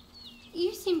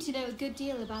 You seem to know a good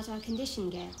deal about our condition,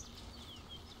 Gale.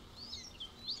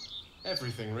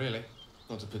 Everything, really.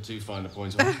 Not to put too fine a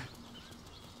point on it.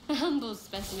 A humble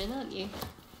specimen, aren't you?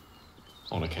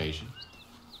 On occasion.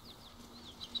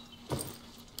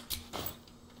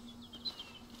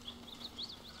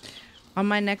 On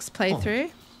my next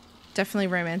playthrough, definitely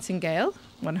romancing Gale,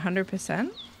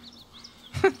 100%.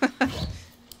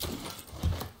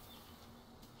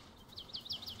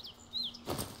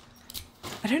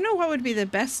 I don't know what would be the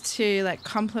best to like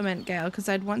compliment Gale, because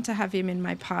I'd want to have him in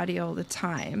my party all the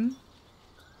time.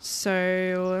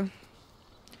 So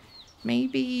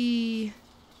maybe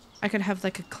I could have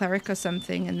like a cleric or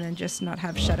something and then just not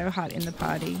have Shadowheart in the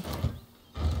party.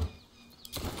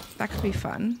 That could be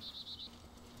fun.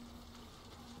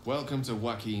 Welcome to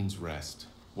Joaquin's Rest.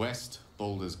 West,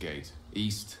 Baldur's Gate.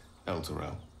 East,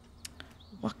 Elturel.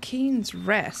 Joaquin's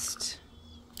Rest.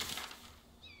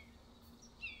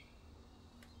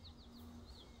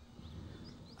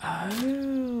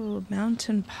 Oh,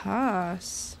 Mountain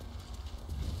Pass.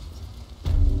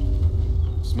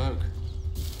 Smoke.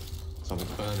 Something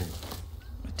burning.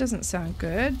 It doesn't sound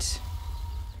good.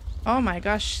 Oh my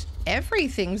gosh,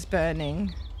 everything's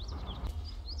burning.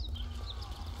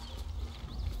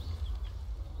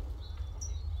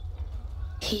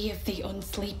 He of the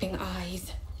unsleeping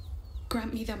eyes,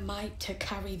 grant me the might to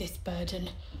carry this burden.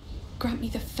 Grant me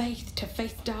the faith to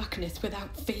face darkness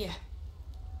without fear.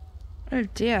 Oh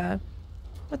dear.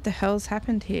 What the hell's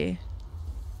happened here?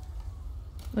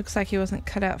 Looks like he wasn't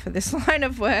cut out for this line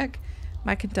of work.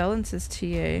 My condolences to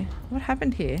you. What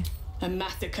happened here? A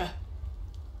massacre.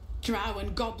 Drow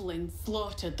and goblins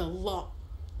slaughtered the lot.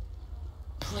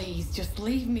 Please, just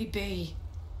leave me be.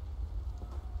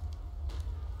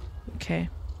 Okay.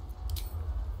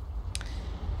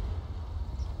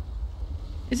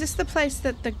 Is this the place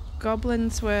that the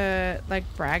goblins were like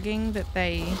bragging that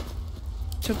they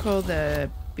took all the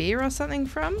beer or something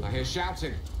from? I hear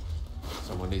shouting.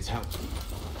 Someone needs help.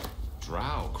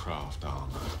 Drow craft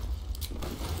armor.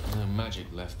 No magic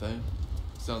left though.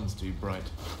 Sun's too bright.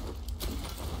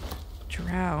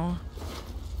 Drow.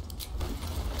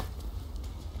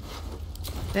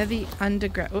 They're the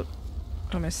underground. Oh,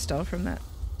 almost stole from that.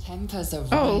 Tempers are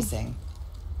rising.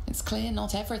 It's clear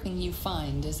not everything you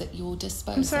find is at your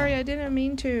disposal. I'm sorry, I didn't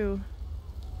mean to.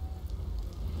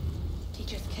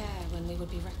 Teachers care when we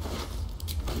would be reckless.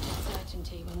 Teachers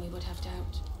certainty when we would have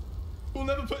doubt. We'll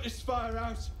never put this fire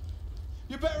out.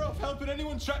 You're better off helping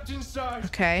anyone trapped inside.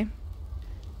 Okay.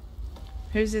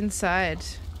 Who's inside?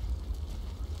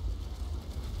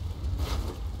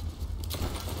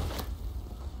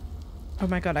 Oh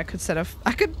my god, I could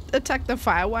attack the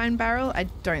fire wine barrel. I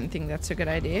don't think that's a good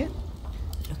idea.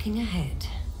 Looking ahead.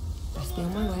 Best be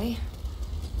on my way.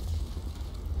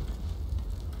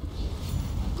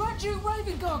 Grand Duke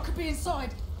Raven Guard could be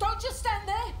inside. Don't just stand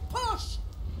there. Push!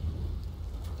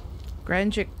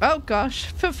 Grand Duke. Oh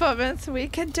gosh, performance. We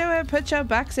can do it. Put your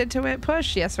backs into it.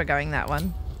 Push. Yes, we're going that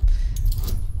one.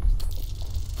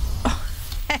 Oh.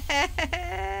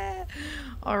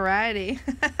 Alrighty.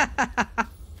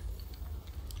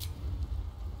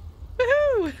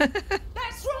 Woohoo!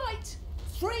 That's right.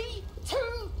 3, 2,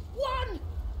 1.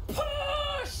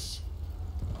 Push!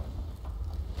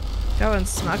 Go on,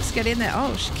 Smocks. Get in there.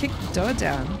 Oh, she kicked the door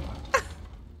down.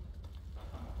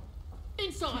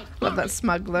 Inside. Love that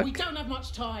smug look. We don't have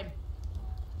much time.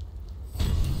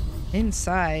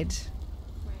 Inside.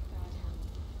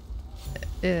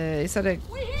 Is that a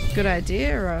good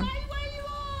idea or? Stay where you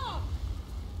are.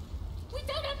 We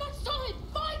don't have much time.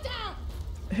 Find out.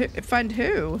 Who, find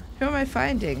who? Who am I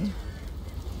finding?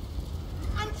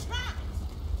 I'm trapped.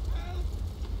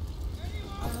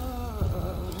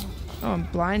 Oh, I'm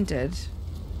blinded.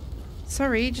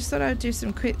 Sorry, just thought I'd do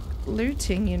some quick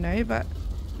looting, you know, but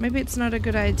maybe it's not a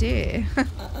good idea.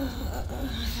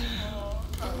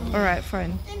 Alright,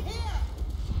 fine.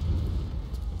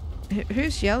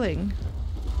 Who's yelling?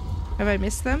 Have I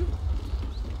missed them?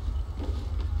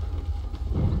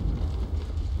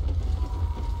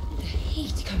 The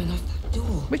heat coming off that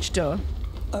door. Which door?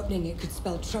 Opening it could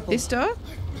spell trouble. This door?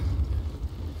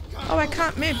 Oh, I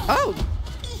can't move. Oh!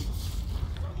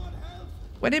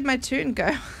 Where did my tune go?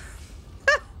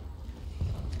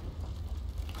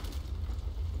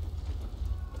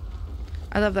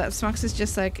 I love that. Smocks is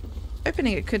just like,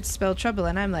 opening it could spell trouble,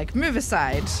 and I'm like, move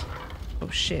aside. Oh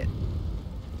shit.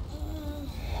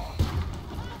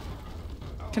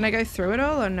 Can I go through it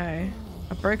all or no?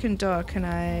 A broken door, can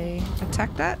I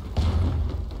attack that?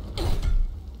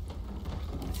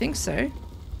 I think so.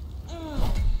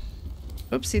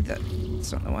 Oopsie,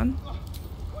 that's not the one.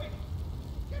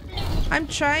 I'm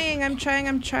trying.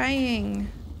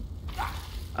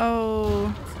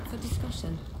 Oh. For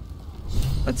discussion.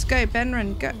 Let's go,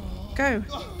 Benron, go.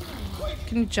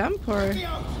 Can you jump or?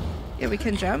 Yeah, we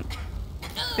can jump.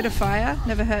 Bit of fire,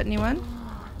 never hurt anyone.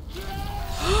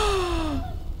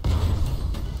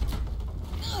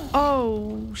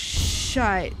 Oh,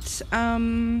 shite.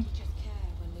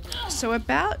 So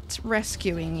about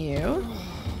rescuing you.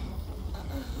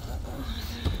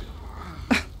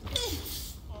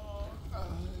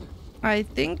 I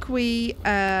think we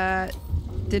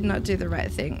did not do the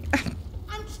right thing.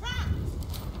 I'm trapped.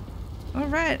 All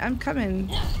right, I'm coming.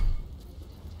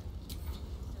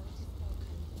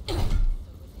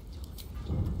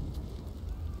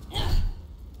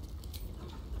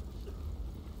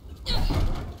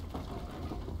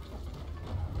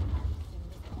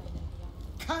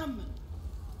 Come.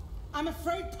 I'm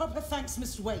afraid proper thanks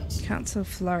must wait. Council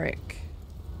Floric.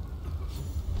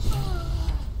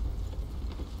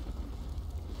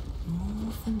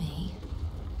 More for me.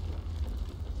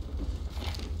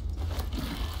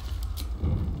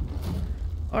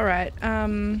 All right.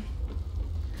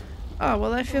 Oh,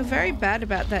 well, I feel very bad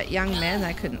about that young man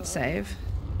I couldn't save.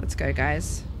 Let's go,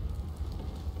 guys.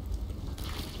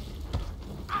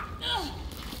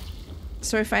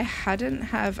 So if I hadn't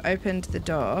have opened the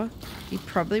door, he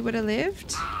probably would have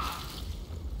lived.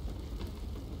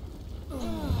 All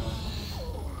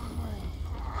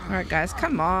right, guys,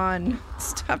 come on.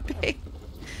 Stop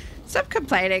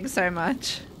complaining so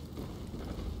much.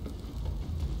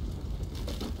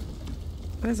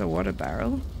 There's a water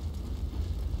barrel.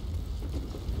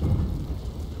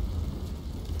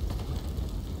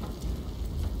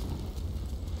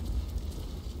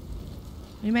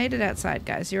 You made it outside,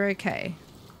 guys. You're okay.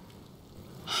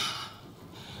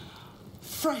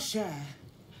 Fresh air.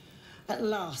 At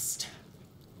last.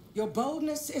 Your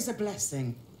boldness is a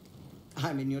blessing.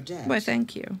 I'm in your debt. Well,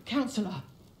 thank you. Councillor,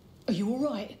 are you all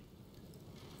right?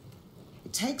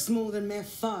 It takes more than mere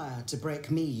fire to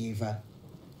break me, Yuva.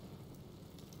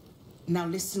 Now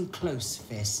listen close,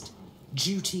 Fist.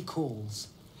 Duty calls.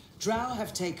 Drow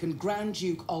have taken Grand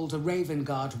Duke Alder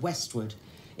Ravengard westward,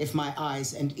 if my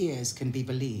eyes and ears can be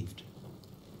believed.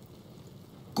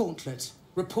 Gauntlet,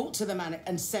 report to the man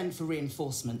and send for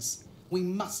reinforcements. We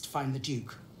must find the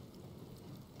Duke.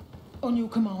 On your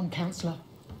command, Counselor.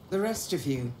 The rest of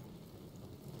you,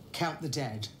 count the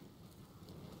dead.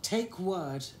 Take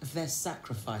word of their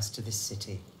sacrifice to this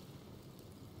city.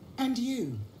 And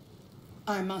you,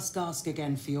 I must ask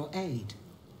again for your aid.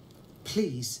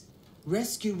 Please,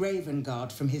 rescue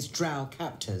Ravengard from his drow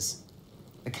captors.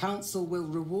 The council will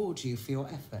reward you for your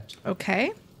effort.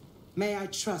 Okay. May I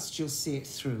trust you'll see it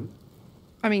through?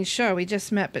 I mean, sure, we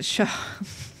just met, but sure.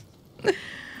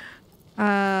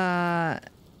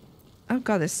 Oh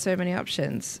god, there's so many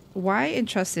options. Why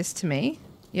entrust this to me?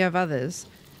 You have others.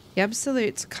 The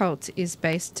Absolute's cult is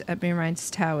based at Moonrise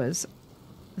Towers.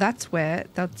 That's where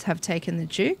they'll have taken the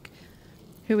Duke.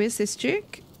 Who is this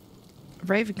Duke?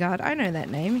 Ravengard, I know that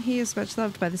name. He is much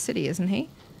loved by the city, isn't he?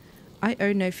 I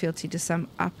owe no fealty to some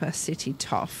upper city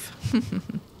toff.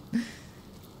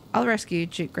 I'll rescue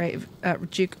Duke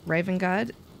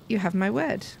Ravengard. You have my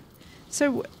word.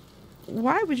 So,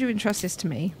 why would you entrust this to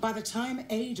me? By the time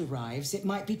aid arrives, it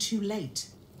might be too late.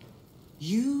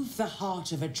 You've the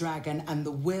heart of a dragon and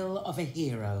the will of a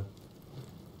hero.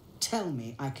 Tell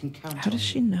me I can count on you. How does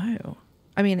she know?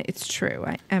 I mean, it's true.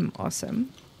 I am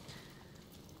awesome.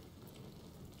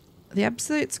 The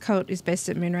Absolute's cult is based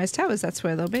at Moonrise Towers. That's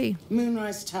where they'll be.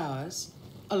 Moonrise Towers,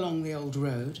 along the old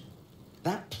road.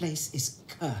 That place is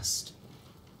cursed.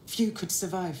 Few could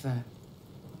survive there,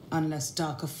 unless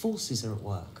darker forces are at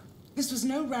work. This was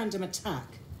no random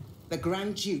attack. The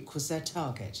Grand Duke was their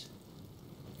target.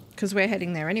 Because we're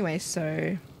heading there anyway,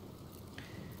 so...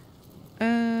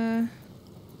 Yeah,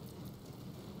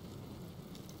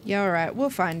 alright,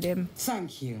 we'll find him.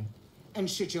 Thank you. And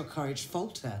should your courage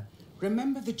falter,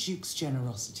 remember the Duke's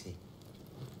generosity.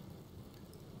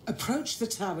 Approach the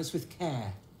towers with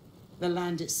care. The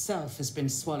land itself has been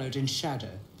swallowed in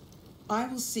shadow. I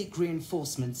will seek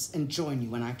reinforcements and join you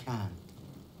when I can.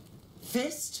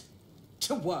 Fist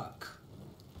to work.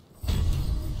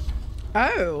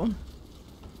 Oh.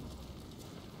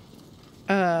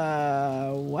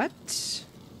 What?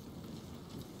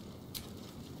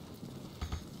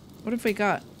 What have we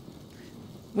got?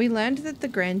 We learned that the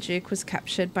Grand Duke was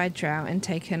captured by Drow and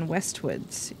taken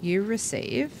westwards. You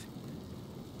receive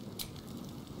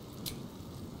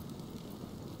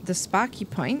the Sparky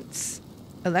Points,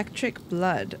 Electric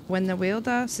Blood. When the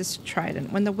wielder, Sister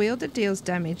Trident. When the wielder deals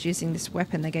damage using this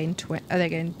weapon, they gain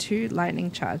 2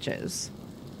 lightning charges.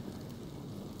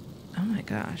 Oh my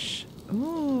gosh.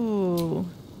 Ooh.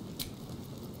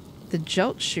 The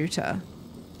Jolt Shooter.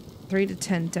 3 to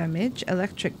 10 damage.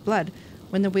 Electric Blood.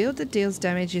 When the wielder deals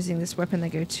damage using this weapon, they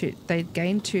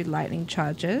gain 2 lightning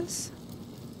charges.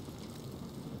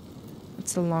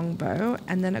 It's a longbow.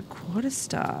 And then a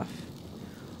quarterstaff.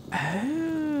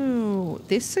 Oh.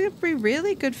 This would be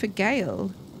really good for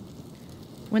Gale.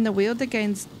 When the wielder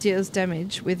deals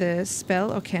damage with a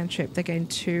spell or cantrip, they gain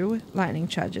 2 lightning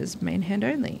charges. Main hand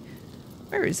only.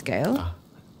 Where is Gale?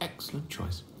 Excellent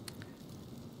choice.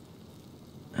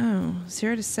 Oh,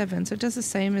 0 to 7. So it does the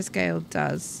same as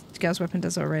Gale's weapon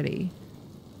does already.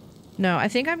 No, I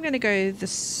think I'm going to go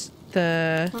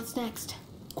the... What's next?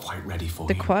 Quite ready for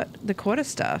you. The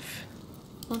quarterstaff.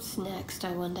 What's next,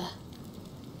 I wonder?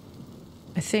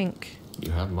 I think.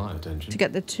 You have my attention. To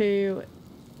get the 2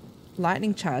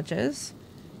 lightning charges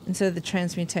instead of the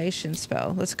transmutation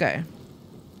spell. Let's go.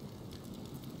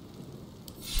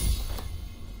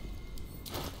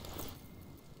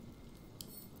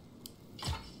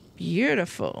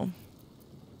 Beautiful.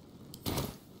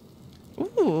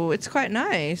 Ooh, it's quite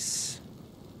nice.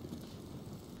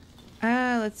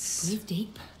 Let's... Breathe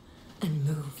deep and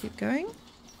move. Keep going.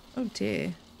 Oh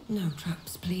dear. No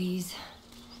traps, please.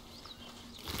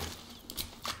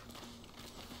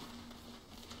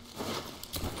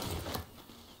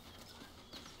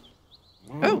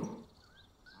 Oh!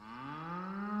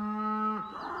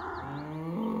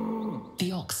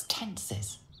 The ox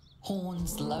tenses,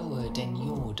 horns lowered in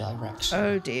your direction.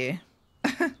 Oh dear.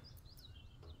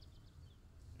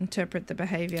 Interpret the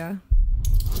behavior.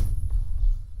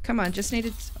 Come on, just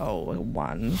needed... Oh,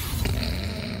 1.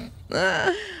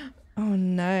 Oh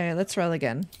no, let's roll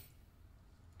again.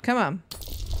 Come on.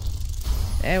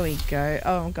 There we go.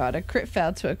 Oh god, a crit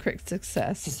failed to a crit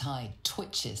success. His hide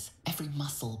twitches, every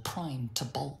muscle primed to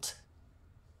bolt.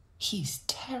 He's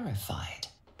terrified.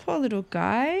 Poor little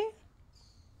guy.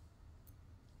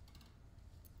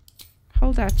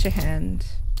 Hold out your hand.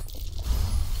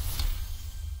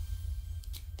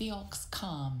 The ox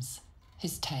calms,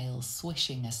 his tail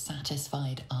swishing a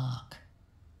satisfied arc.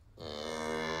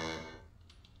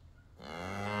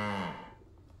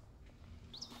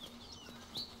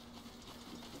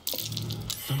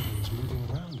 Something's moving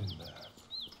around in there.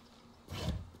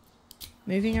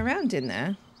 Moving around in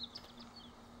there?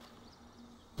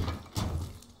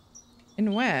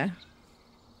 In where?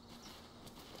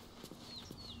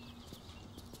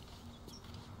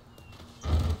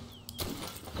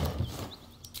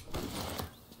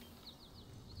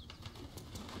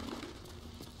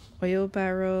 Oil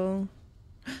barrel.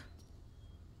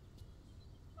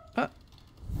 Oh.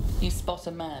 You spot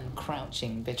a man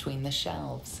crouching between the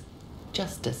shelves,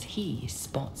 just as he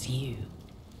spots you.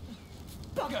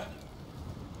 Bugger!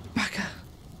 Bugger.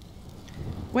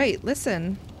 Wait,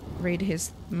 listen. Read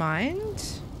his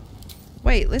mind?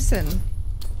 Wait, listen.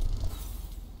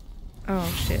 Oh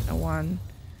shit, a 1.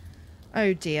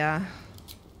 Oh dear.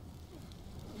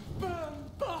 Burn,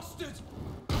 bastard!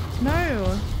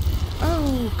 No.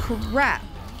 Oh crap.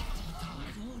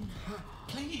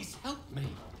 Please help me.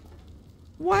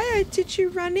 Why did you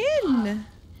run in?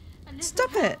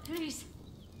 Stop it. Please.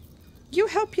 You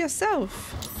help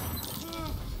yourself.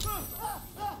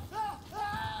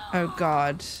 Oh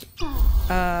god.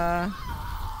 Oh.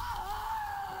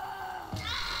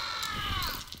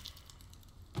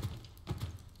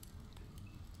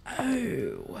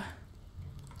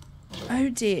 Oh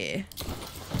dear.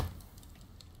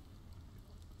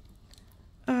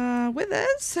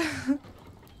 Withers?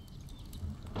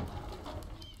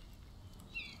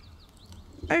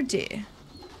 Oh dear.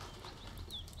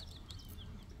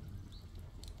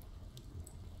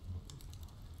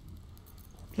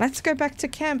 Let's go back to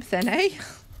camp then, eh?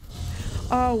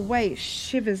 Oh wait,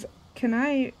 shivers. Can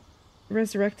I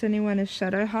resurrect anyone as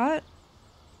Shadowheart?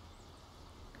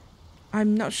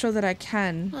 I'm not sure that I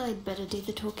can. I'd better do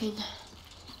the talking.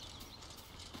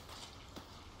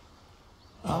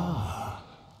 Ah,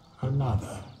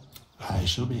 another. I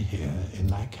shall be here in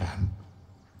thy camp,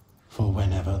 for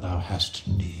whenever thou hast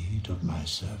need of my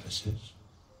services.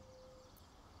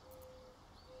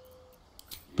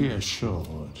 Be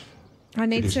assured, I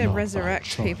need it is to not by resurrect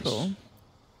choice. people.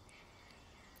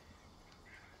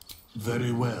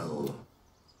 Very well.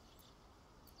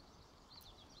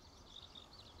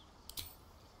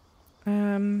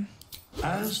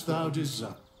 As thou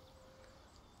desire.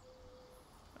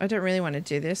 I don't really want to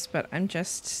do this, but I'm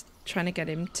just trying to get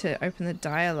him to open the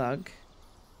dialogue.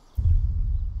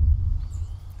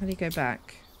 How do you go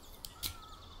back?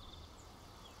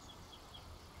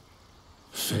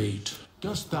 Fate,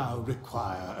 dost thou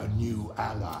require a new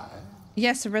ally?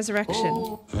 Yes, a resurrection.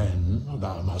 Oh, then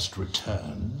thou must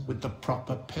return with the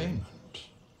proper payment.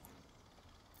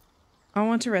 I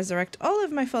want to resurrect all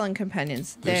of my fallen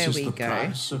companions. There This is we the go.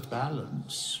 price of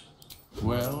balance.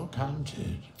 Well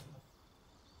counted.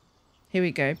 Here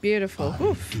we go. Beautiful.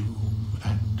 Oof.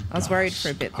 I was worried for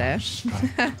a bit there.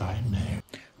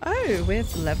 Oh,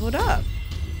 we've leveled up.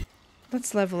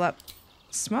 Let's level up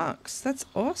Smocks. That's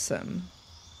awesome.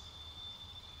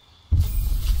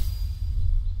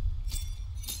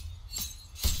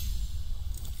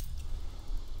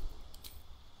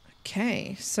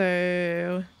 Okay,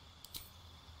 so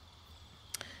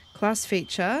class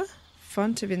feature,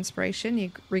 font of inspiration.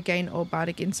 You regain all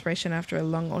bardic inspiration after a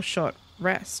long or short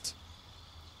rest.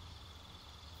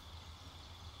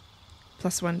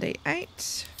 Plus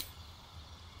 1d8.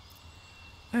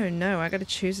 Oh no, I gotta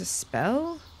choose a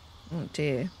spell? Oh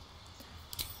dear.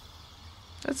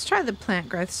 Let's try the plant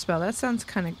growth spell. That sounds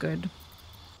kind of good.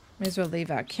 May as well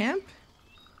leave our camp.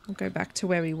 We'll go back to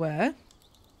where we were.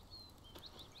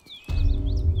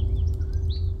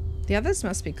 The others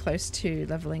must be close to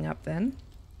leveling up then.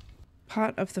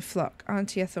 Part of the flock.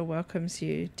 Auntie Ethel welcomes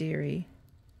you, dearie.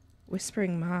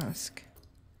 Whispering mask.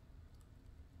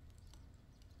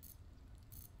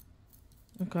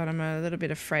 Oh god, I'm a little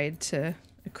bit afraid to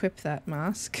equip that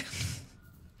mask.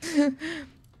 Let's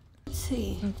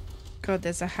see. Oh god,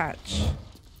 there's a hatch.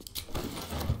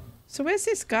 So where's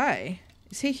this guy?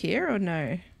 Is he here or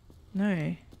no?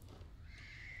 No.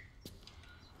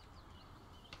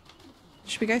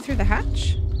 Should we go through the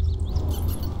hatch?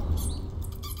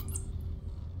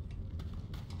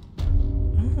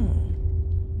 Oh,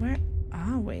 where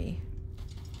are we?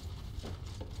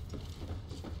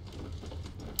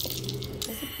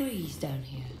 There's a breeze down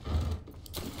here.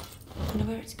 I wonder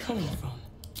where it's coming from.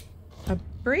 A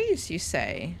breeze, you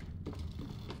say?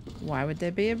 Why would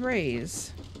there be a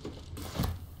breeze?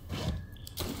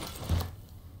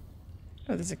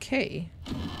 Oh, there's a key.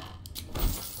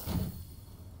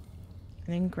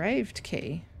 An engraved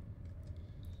key.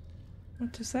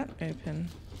 What does that open?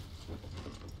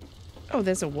 Oh,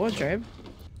 there's a wardrobe.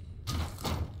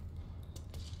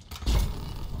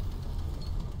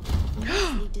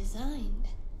 Nicely designed.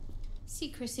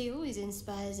 Secrecy always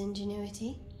inspires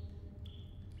ingenuity.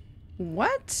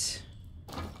 What?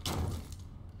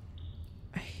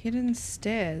 A hidden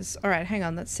stairs. Alright, hang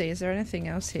on, let's see. Is there anything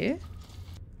else here?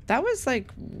 That was like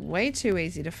way too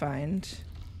easy to find.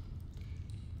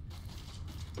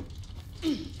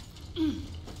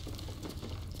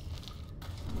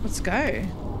 Let's go.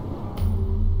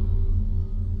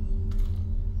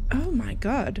 Oh my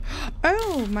god.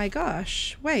 Oh my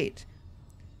gosh. Wait.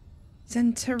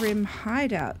 Zentarim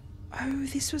hideout. Oh,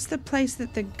 this was the place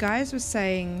that the guys were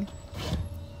saying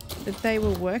that they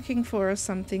were working for or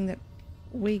something that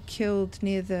we killed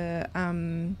near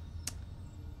the,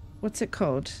 what's it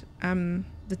called?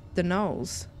 The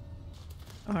Knolls.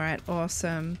 Alright,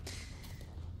 awesome.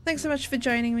 Thanks so much for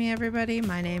joining me, everybody.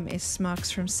 My name is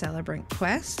Smocks from Celebrant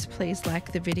Quest. Please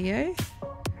like the video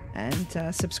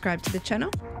and subscribe to the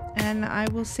channel. And I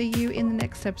will see you in the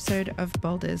next episode of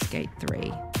Baldur's Gate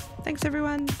 3. Thanks,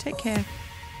 everyone. Take care.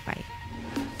 Bye.